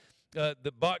about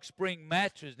the box spring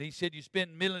mattress. And he said you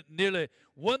spend nearly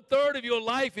 1/3 of your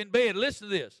life in bed. Listen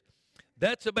to this.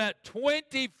 That's about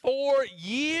 24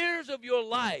 years of your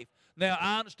life. Now,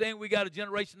 I understand we got a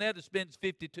generation there that spends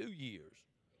 52 years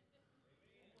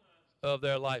of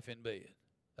their life in bed.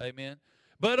 Amen.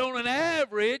 But on an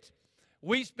average,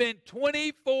 we spend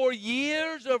 24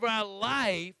 years of our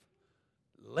life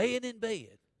laying in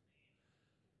bed.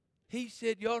 He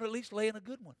said you ought to at least lay in a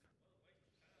good one.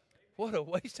 What a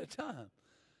waste of time.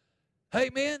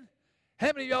 Amen. How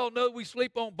many of y'all know we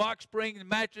sleep on box spring and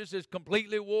mattresses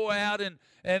completely wore out and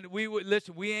we would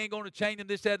listen, we ain't going to change them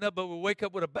this, that, and that, but we wake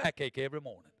up with a backache every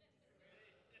morning.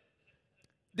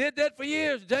 Did that for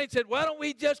years. Jane said, why don't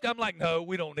we just, I'm like, no,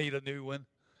 we don't need a new one.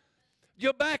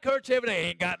 Your back hurts every day.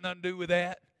 Ain't got nothing to do with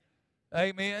that.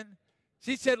 Amen.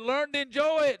 She said, learn to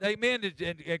enjoy it. Amen.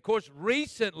 And of course,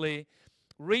 recently,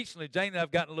 Jane and I have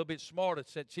gotten a little bit smarter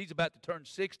since she's about to turn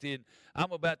 60 and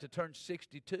I'm about to turn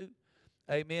 62.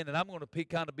 Amen. And I'm going to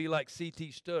kind of be like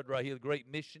C.T. Studd right here, the great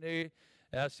missionary.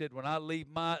 And I said, when I leave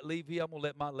here, I'm going to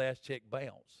let my last check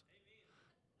bounce.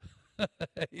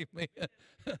 Amen.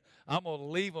 I'm going to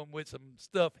leave them with some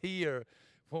stuff here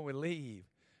when we leave.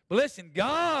 But listen,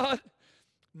 God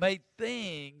made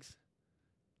things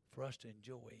for us to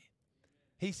enjoy.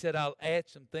 He said, I'll add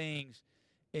some things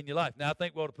in your life. Now, I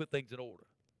think we ought to put things in order.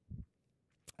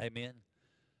 Amen.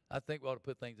 I think we ought to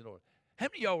put things in order. How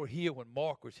many of y'all were here when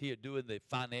Mark was here doing the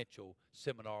financial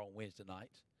seminar on Wednesday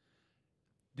nights?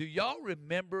 Do y'all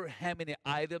remember how many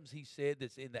items he said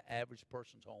that's in the average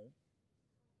person's home?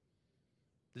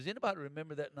 Does anybody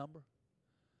remember that number?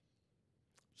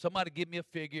 Somebody give me a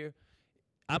figure.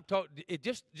 I'm talking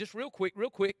just real quick.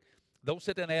 Don't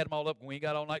sit there and add them all up. We ain't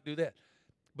got all night to do that.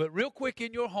 But real quick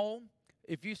in your home,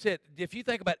 if you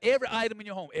think about every item in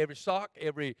your home, every sock,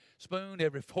 every spoon,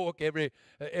 every fork, every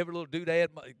little doodad,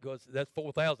 because that's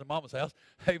 4,000 in Mama's house.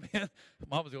 Amen.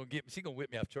 Mama's gonna get me. She's gonna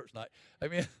whip me out of church tonight.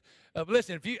 Amen. But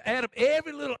listen, if you add up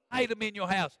every little item in your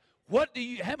house,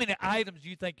 how many items do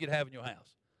you think you'd have in your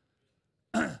house?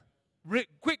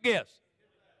 Quick guess.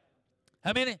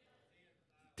 How many?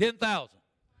 10,000.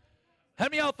 How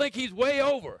many of y'all think he's way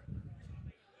over?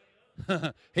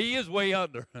 He is way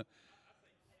under.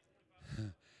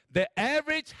 The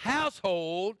average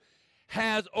household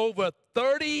has over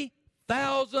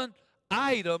 30,000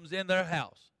 items in their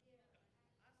house.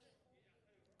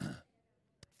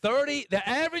 The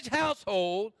average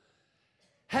household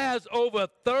has over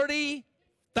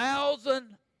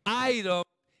 30,000 items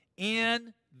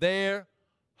in their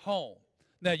home.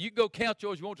 Now, you can go count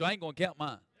yours if you want to. I ain't going to count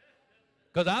mine.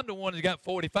 Because I'm the one that's got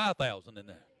 45,000 in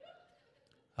there.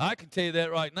 I can tell you that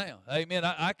right now. Amen.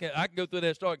 I can go through that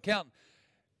and start counting.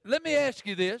 Let me ask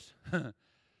you this.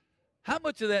 How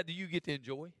much of that do you get to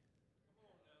enjoy?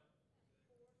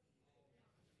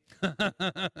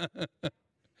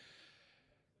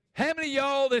 How many of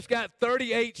y'all that's got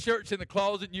 38 shirts in the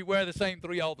closet and you wear the same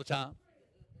 3 all the time?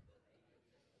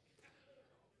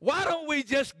 Why don't we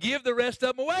just give the rest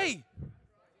of them away?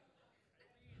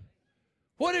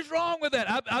 What is wrong with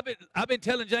that? I've been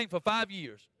telling Jane for 5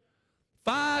 years.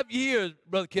 5 years,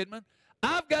 Brother Kidman.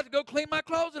 I've got to go clean my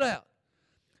closet out.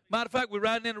 Matter of fact, we're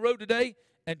riding in the road today,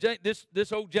 and Jane,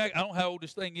 this old jacket, I don't know how old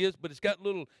this thing is, but it's got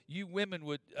little, you women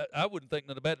would, I wouldn't think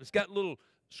nothing about it. It's got little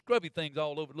scrubby things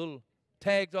all over, little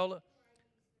tags all over.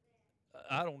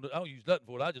 I don't use nothing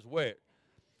for it. I just wear it.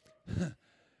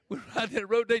 We were riding down the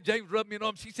road today. James rubbed me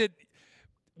on. She said,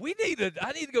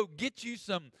 I need to go get you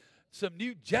some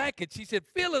new jackets. She said,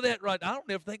 feel of that right now. I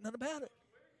don't ever think nothing about it.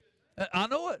 I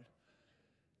know it.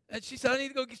 And she said, I need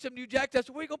to go get some new jackets. I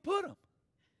said, where are you going to put them?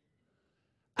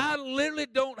 I literally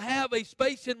don't have a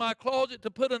space in my closet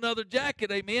to put another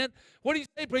jacket, amen. What do you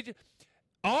say, preacher?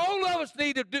 All of us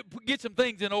need to get some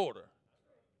things in order.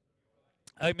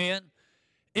 Amen.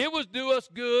 It would do us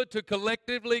good to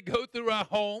collectively go through our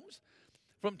homes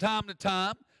from time to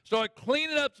time, start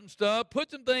cleaning up some stuff, put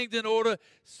some things in order,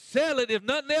 sell it. If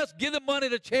nothing else, give the money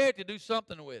to charity, do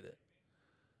something with it.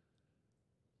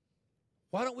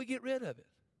 Why don't we get rid of it?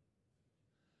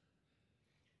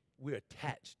 We're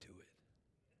attached to it.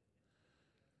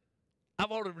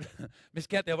 Miss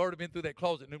Kathy, I've already been through that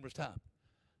closet numerous times.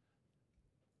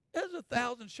 There's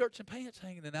 1,000 shirts and pants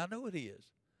hanging in there. I know it is.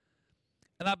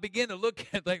 And I begin to look at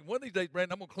it and think, one of these days,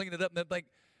 Brandon, I'm going to clean it up and then think,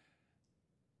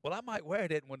 well, I might wear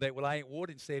that one day. Well, I ain't worn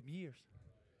it in 7 years.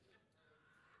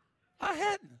 I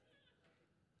hadn't.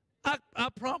 I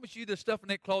promise you the stuff in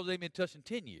that closet ain't been touched in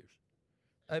 10 years.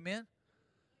 Amen?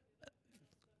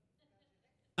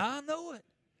 I know it.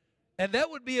 And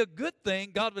that would be a good thing.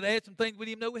 God would add some things we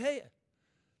didn't even know we had.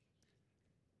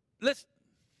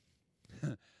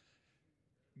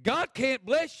 God can't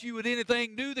bless you with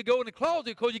anything new to go in the closet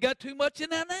because you got too much in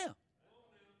there now.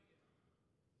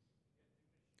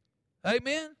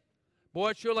 Amen? Boy,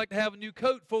 I'd sure like to have a new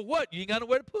coat. For what? You ain't got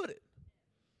nowhere to put it.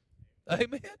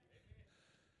 Amen?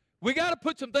 We got to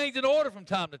put some things in order from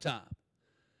time to time.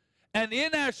 And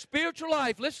in our spiritual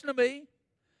life, listen to me,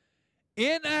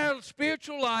 in our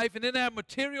spiritual life and in our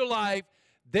material life,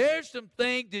 there's some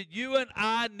things that you and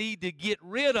I need to get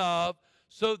rid of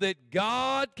so that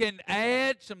God can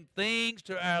add some things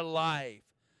to our life.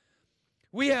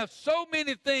 We have so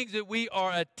many things that we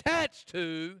are attached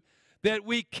to that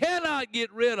we cannot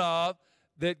get rid of,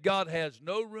 that God has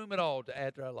no room at all to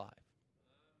add to our life.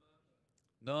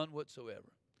 None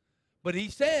whatsoever. But he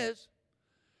says,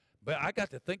 but I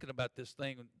got to thinking about this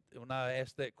thing when I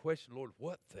asked that question, Lord,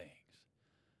 what things?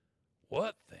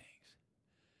 What things?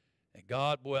 And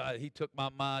God, boy, he took my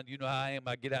mind. You know how I am.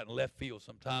 I get out in left field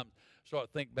sometimes, start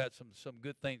thinking about some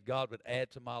good things God would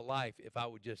add to my life if I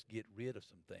would just get rid of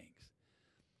some things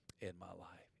in my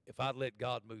life. If I'd let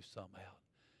God move some out.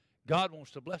 God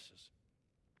wants to bless us.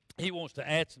 He wants to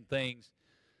add some things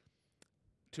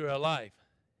to our life.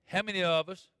 How many of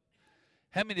us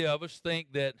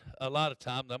think that a lot of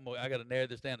times, I got to narrow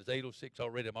this down. It's 8:06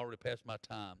 already. I'm already past my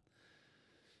time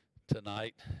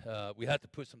tonight. We have to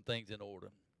put some things in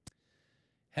order.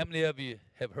 How many of you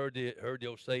have heard the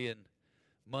old saying,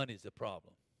 money's the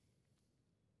problem?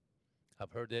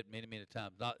 I've heard that many, many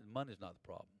times. Money's not the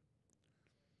problem.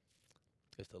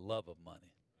 It's the love of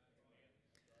money.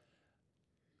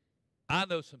 I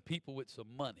know some people with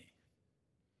some money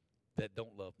that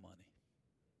don't love money.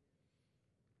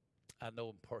 I know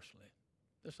them personally.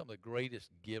 They're some of the greatest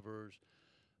givers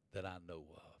that I know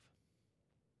of.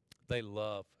 They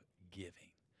love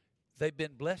giving. They've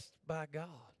been blessed by God.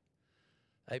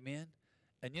 Amen.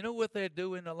 And you know what they're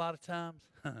doing a lot of times?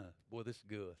 Boy, this is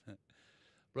good.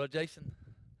 Brother Jason,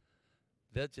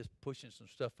 they're just pushing some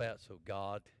stuff out so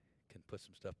God can put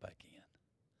some stuff back in.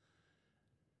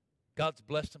 God's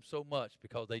blessed them so much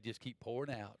because they just keep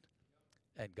pouring out,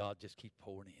 and God just keeps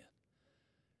pouring in.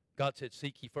 God said,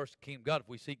 seek ye first the kingdom of God. If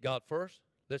we seek God first,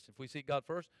 listen, if we seek God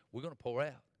first, we're going to pour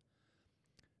out.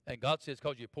 And God says,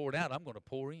 because you're pouring out, I'm going to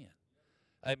pour in.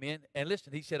 Amen. And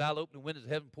listen, he said, I'll open the windows of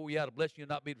heaven, pour you out a blessing you'll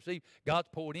not be received. God's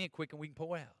pouring in quick and we can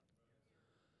pour out.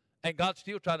 And God's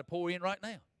still trying to pour in right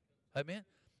now. Amen.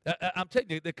 I'm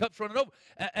telling you, the cup's running over.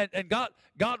 And God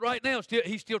right now,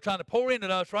 he's still trying to pour into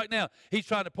us right now. He's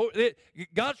trying to pour.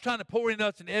 God's trying to pour into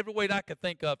us in every way that I can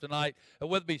think of tonight,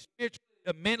 whether it be spiritually,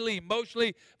 mentally,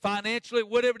 emotionally, financially,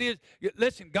 whatever it is.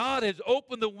 Listen, God has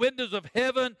opened the windows of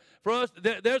heaven for us.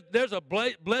 There's a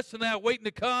blessing now waiting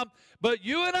to come. But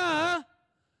you and I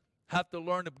have to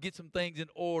learn to get some things in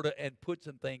order and put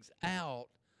some things out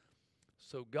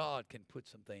so God can put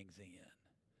some things in.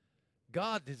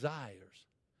 God desires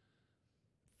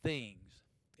things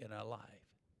in our life.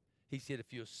 He said,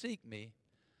 if you'll seek me,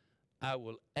 I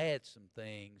will add some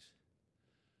things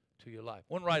to your life.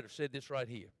 One writer said this right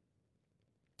here.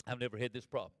 I've never had this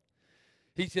problem.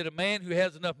 He said, a man who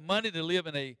has enough money to live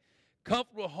in a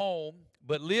comfortable home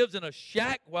but lives in a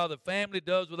shack while the family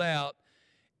does without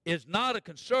is not a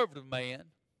conservative man.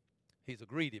 He's a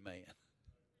greedy man.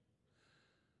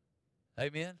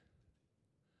 Amen?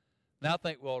 Now I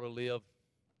think we ought to live.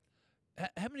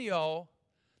 How many of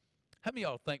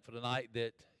y'all thankful tonight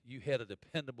that you had a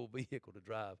dependable vehicle to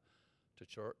drive to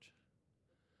church.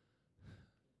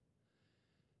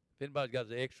 If anybody's got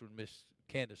an extra one, Miss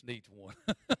Candace needs one.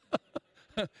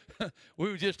 We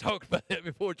were just talking about that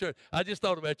before church. I just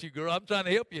thought about you, girl. I'm trying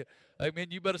to help you. Amen.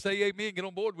 You better say amen. Get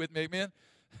on board with me. Amen.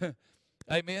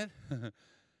 Amen.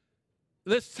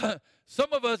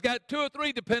 Some of us got 2 or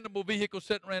 3 dependable vehicles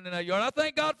sitting around in our yard. I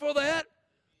thank God for that.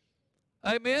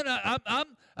 Amen.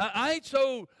 I ain't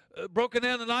so broken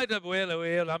down tonight that,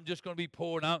 well, I'm just going to be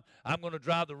poor, and I'm going to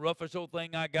drive the roughest old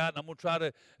thing I got, and I'm going to try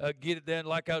to get it there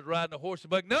like I was riding a horse and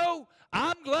buggy. No,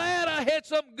 I'm glad I had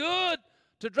something good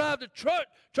to drive to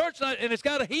church tonight, and it's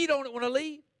got a heat on it when I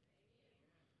leave.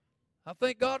 I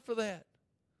thank God for that.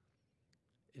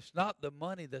 It's not the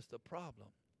money that's the problem.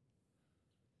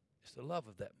 It's the love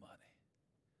of that money.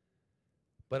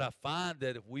 But I find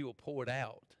that if we will pour it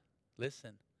out,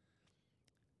 listen,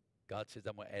 God says,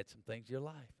 I'm going to add some things to your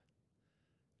life.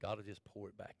 God will just pour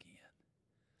it back in.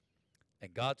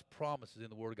 And God's promises in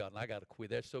the Word of God, and I got to quit.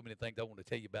 There's so many things I want to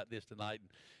tell you about this tonight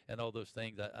and all those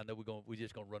things. I know we're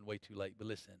just going to run way too late. But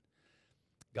listen,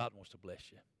 God wants to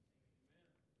bless you.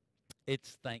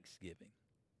 It's Thanksgiving.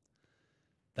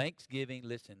 Thanksgiving,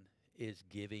 listen, is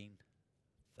giving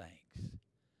thanks.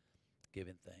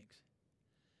 Giving thanks.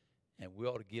 And we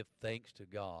ought to give thanks to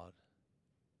God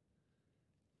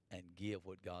and give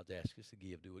what God's asked us to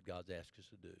give, do what God's asked us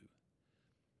to do.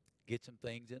 Get some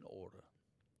things in order.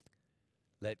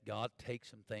 Let God take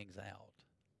some things out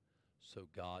so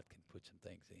God can put some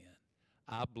things in.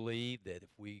 I believe that if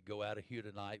we go out of here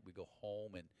tonight, we go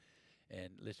home and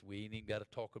listen, we ain't even got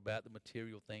to talk about the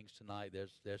material things tonight.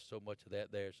 There's so much of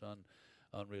that there. It's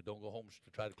unreal. Don't go home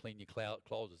to try to clean your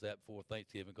closets that before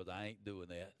Thanksgiving, because I ain't doing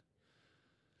that.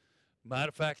 Matter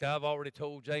of fact, I've already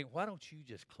told Jane, why don't you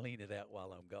just clean it out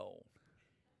while I'm gone?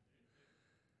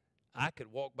 I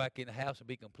could walk back in the house and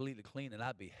be completely clean, and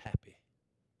I'd be happy.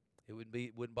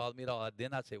 It wouldn't bother me at all.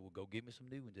 Then I'd say, well, go get me some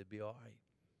new ones. It'd be all right.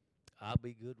 I'll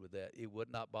be good with that. It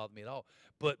would not bother me at all.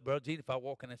 But, Brother Gene, if I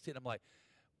walk in and sit, I'm like,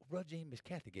 well, Brother Gene, Miss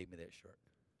Kathy gave me that shirt.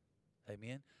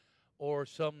 Amen. Or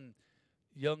some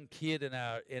young kid in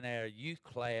our youth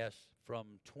class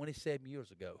from 27 years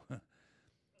ago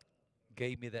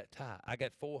gave me that tie. I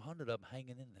got 400 of them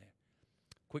hanging in there.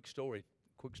 Quick story,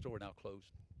 and I'll close.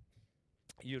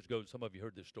 Years ago, some of you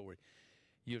heard this story.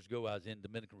 Years ago, I was in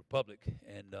Dominican Republic,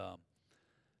 and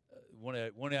one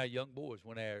of our young boys,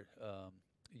 one of our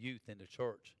youth in the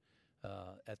church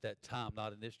at that time,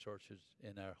 not in this church, it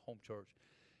was in our home church,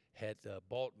 had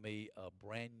bought me a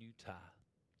brand new tie.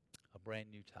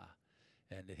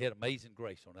 And it had Amazing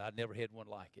Grace on it. I'd never had one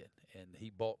like it. And he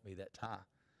bought me that tie.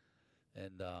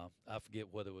 And I forget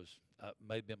whether it was,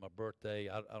 maybe been my birthday.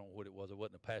 I don't know what it was. I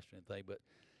wasn't a pastor or anything.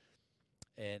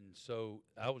 And so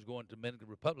I was going to Dominican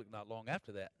Republic not long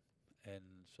after that. And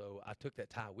so I took that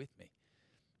tie with me.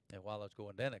 And while I was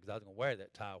going down there, because I was going to wear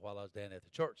that tie while I was down at the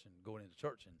church and going into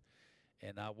church.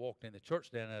 And I walked in the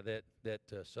church down there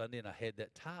that Sunday, and I had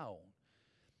that tie on.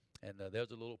 And there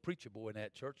was a little preacher boy in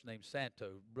that church named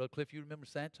Santo. Brother Cliff, you remember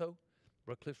Santo?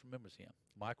 Brother Cliff remembers him.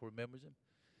 Michael remembers him.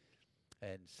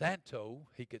 And Santo,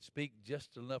 he could speak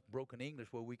just enough broken English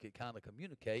where we could kind of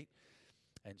communicate.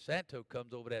 And Santo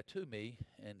comes over there to me,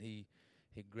 and he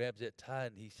grabs that tie,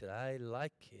 and he said, I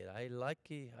like it. I like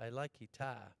your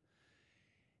tie.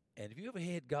 And have you ever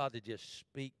had God to just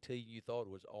speak to you, you thought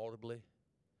it was audibly?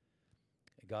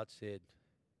 And God said,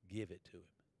 give it to him.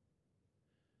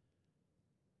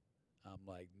 I'm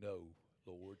like, no,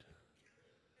 Lord.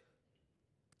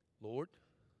 Lord,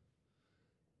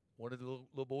 one of the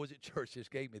little boys at church just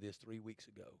gave me this 3 weeks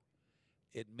ago.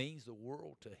 It means the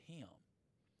world to him.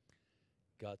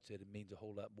 God said it means a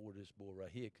whole lot more to this boy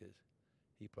right here, because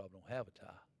he probably don't have a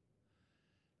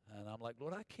tie. And I'm like,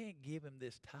 Lord, I can't give him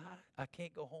this tie. I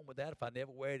can't go home with that. If I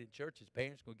never wear it in church, his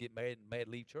parents going to get married and mad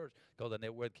leave church because I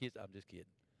never wear the kids. I'm just kidding.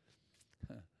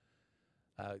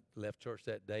 I left church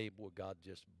that day, boy, God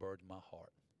just burdened my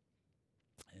heart.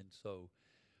 And so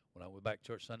when I went back to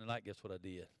church Sunday night, guess what I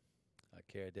did? I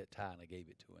carried that tie and I gave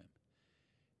it to him.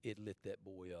 It lit that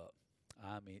boy up.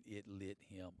 I mean, it lit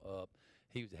him up.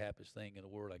 He was the happiest thing in the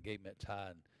world. I gave him that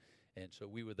tie, and so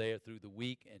we were there through the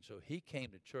week. And so he came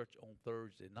to church on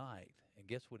Thursday night, and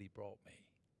guess what he brought me?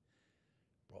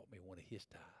 Brought me one of his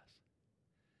ties.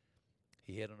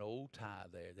 He had an old tie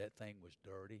there. That thing was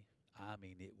dirty. I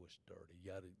mean, it was dirty.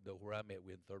 You got to know where I'm at.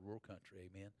 We're in third world country,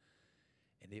 amen?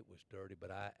 And it was dirty,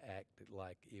 but I acted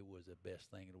like it was the best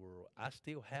thing in the world. I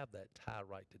still have that tie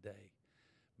right today.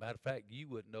 Matter of fact, you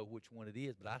wouldn't know which one it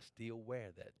is, but I still wear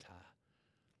that tie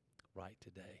right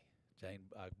today.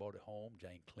 I brought it home.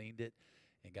 Jane cleaned it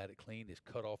and got it cleaned. It's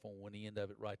cut off on one end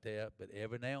of it right there. But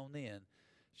every now and then,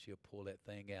 she'll pull that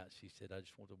thing out. She said, I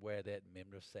just want to wear that in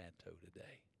memory of Santo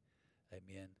today.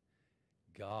 Amen.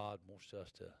 God wants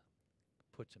us to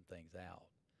put some things out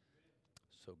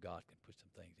so God can put some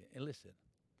things in. And listen,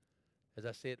 as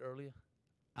I said earlier,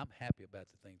 I'm happy about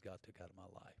the things God took out of my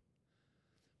life.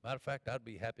 Matter of fact, I'd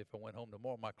be happy if I went home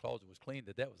tomorrow, my closet was clean,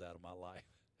 that was out of my life.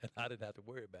 And I didn't have to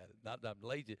worry about it. Not that I'm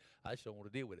lazy. I just don't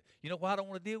want to deal with it. You know why I don't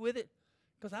want to deal with it?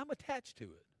 Because I'm attached to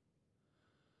it.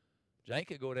 Jane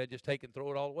could go there and just take and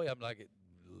throw it all away. I'm like,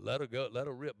 let her go, let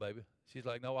her rip, baby. She's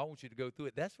like, no, I want you to go through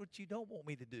it. That's what you don't want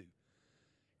me to do.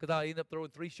 Because I end up throwing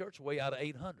 3 shirts away out of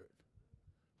 800.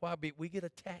 Why? We get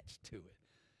attached to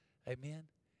it. Amen?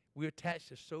 We're attached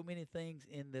to so many things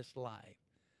in this life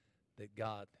that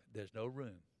God, there's no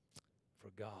room for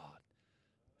God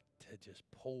to just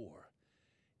pour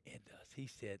into us. He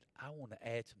said, I want to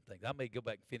add some things. I may go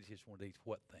back and finish this one of these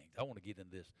what things. I want to get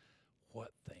into this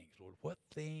what things, Lord. What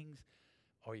things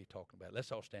are you talking about?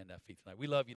 Let's all stand on our feet tonight. We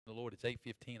love you, Lord. It's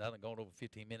 8:15. I haven't gone over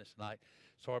 15 minutes tonight.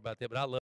 Sorry about that, but I love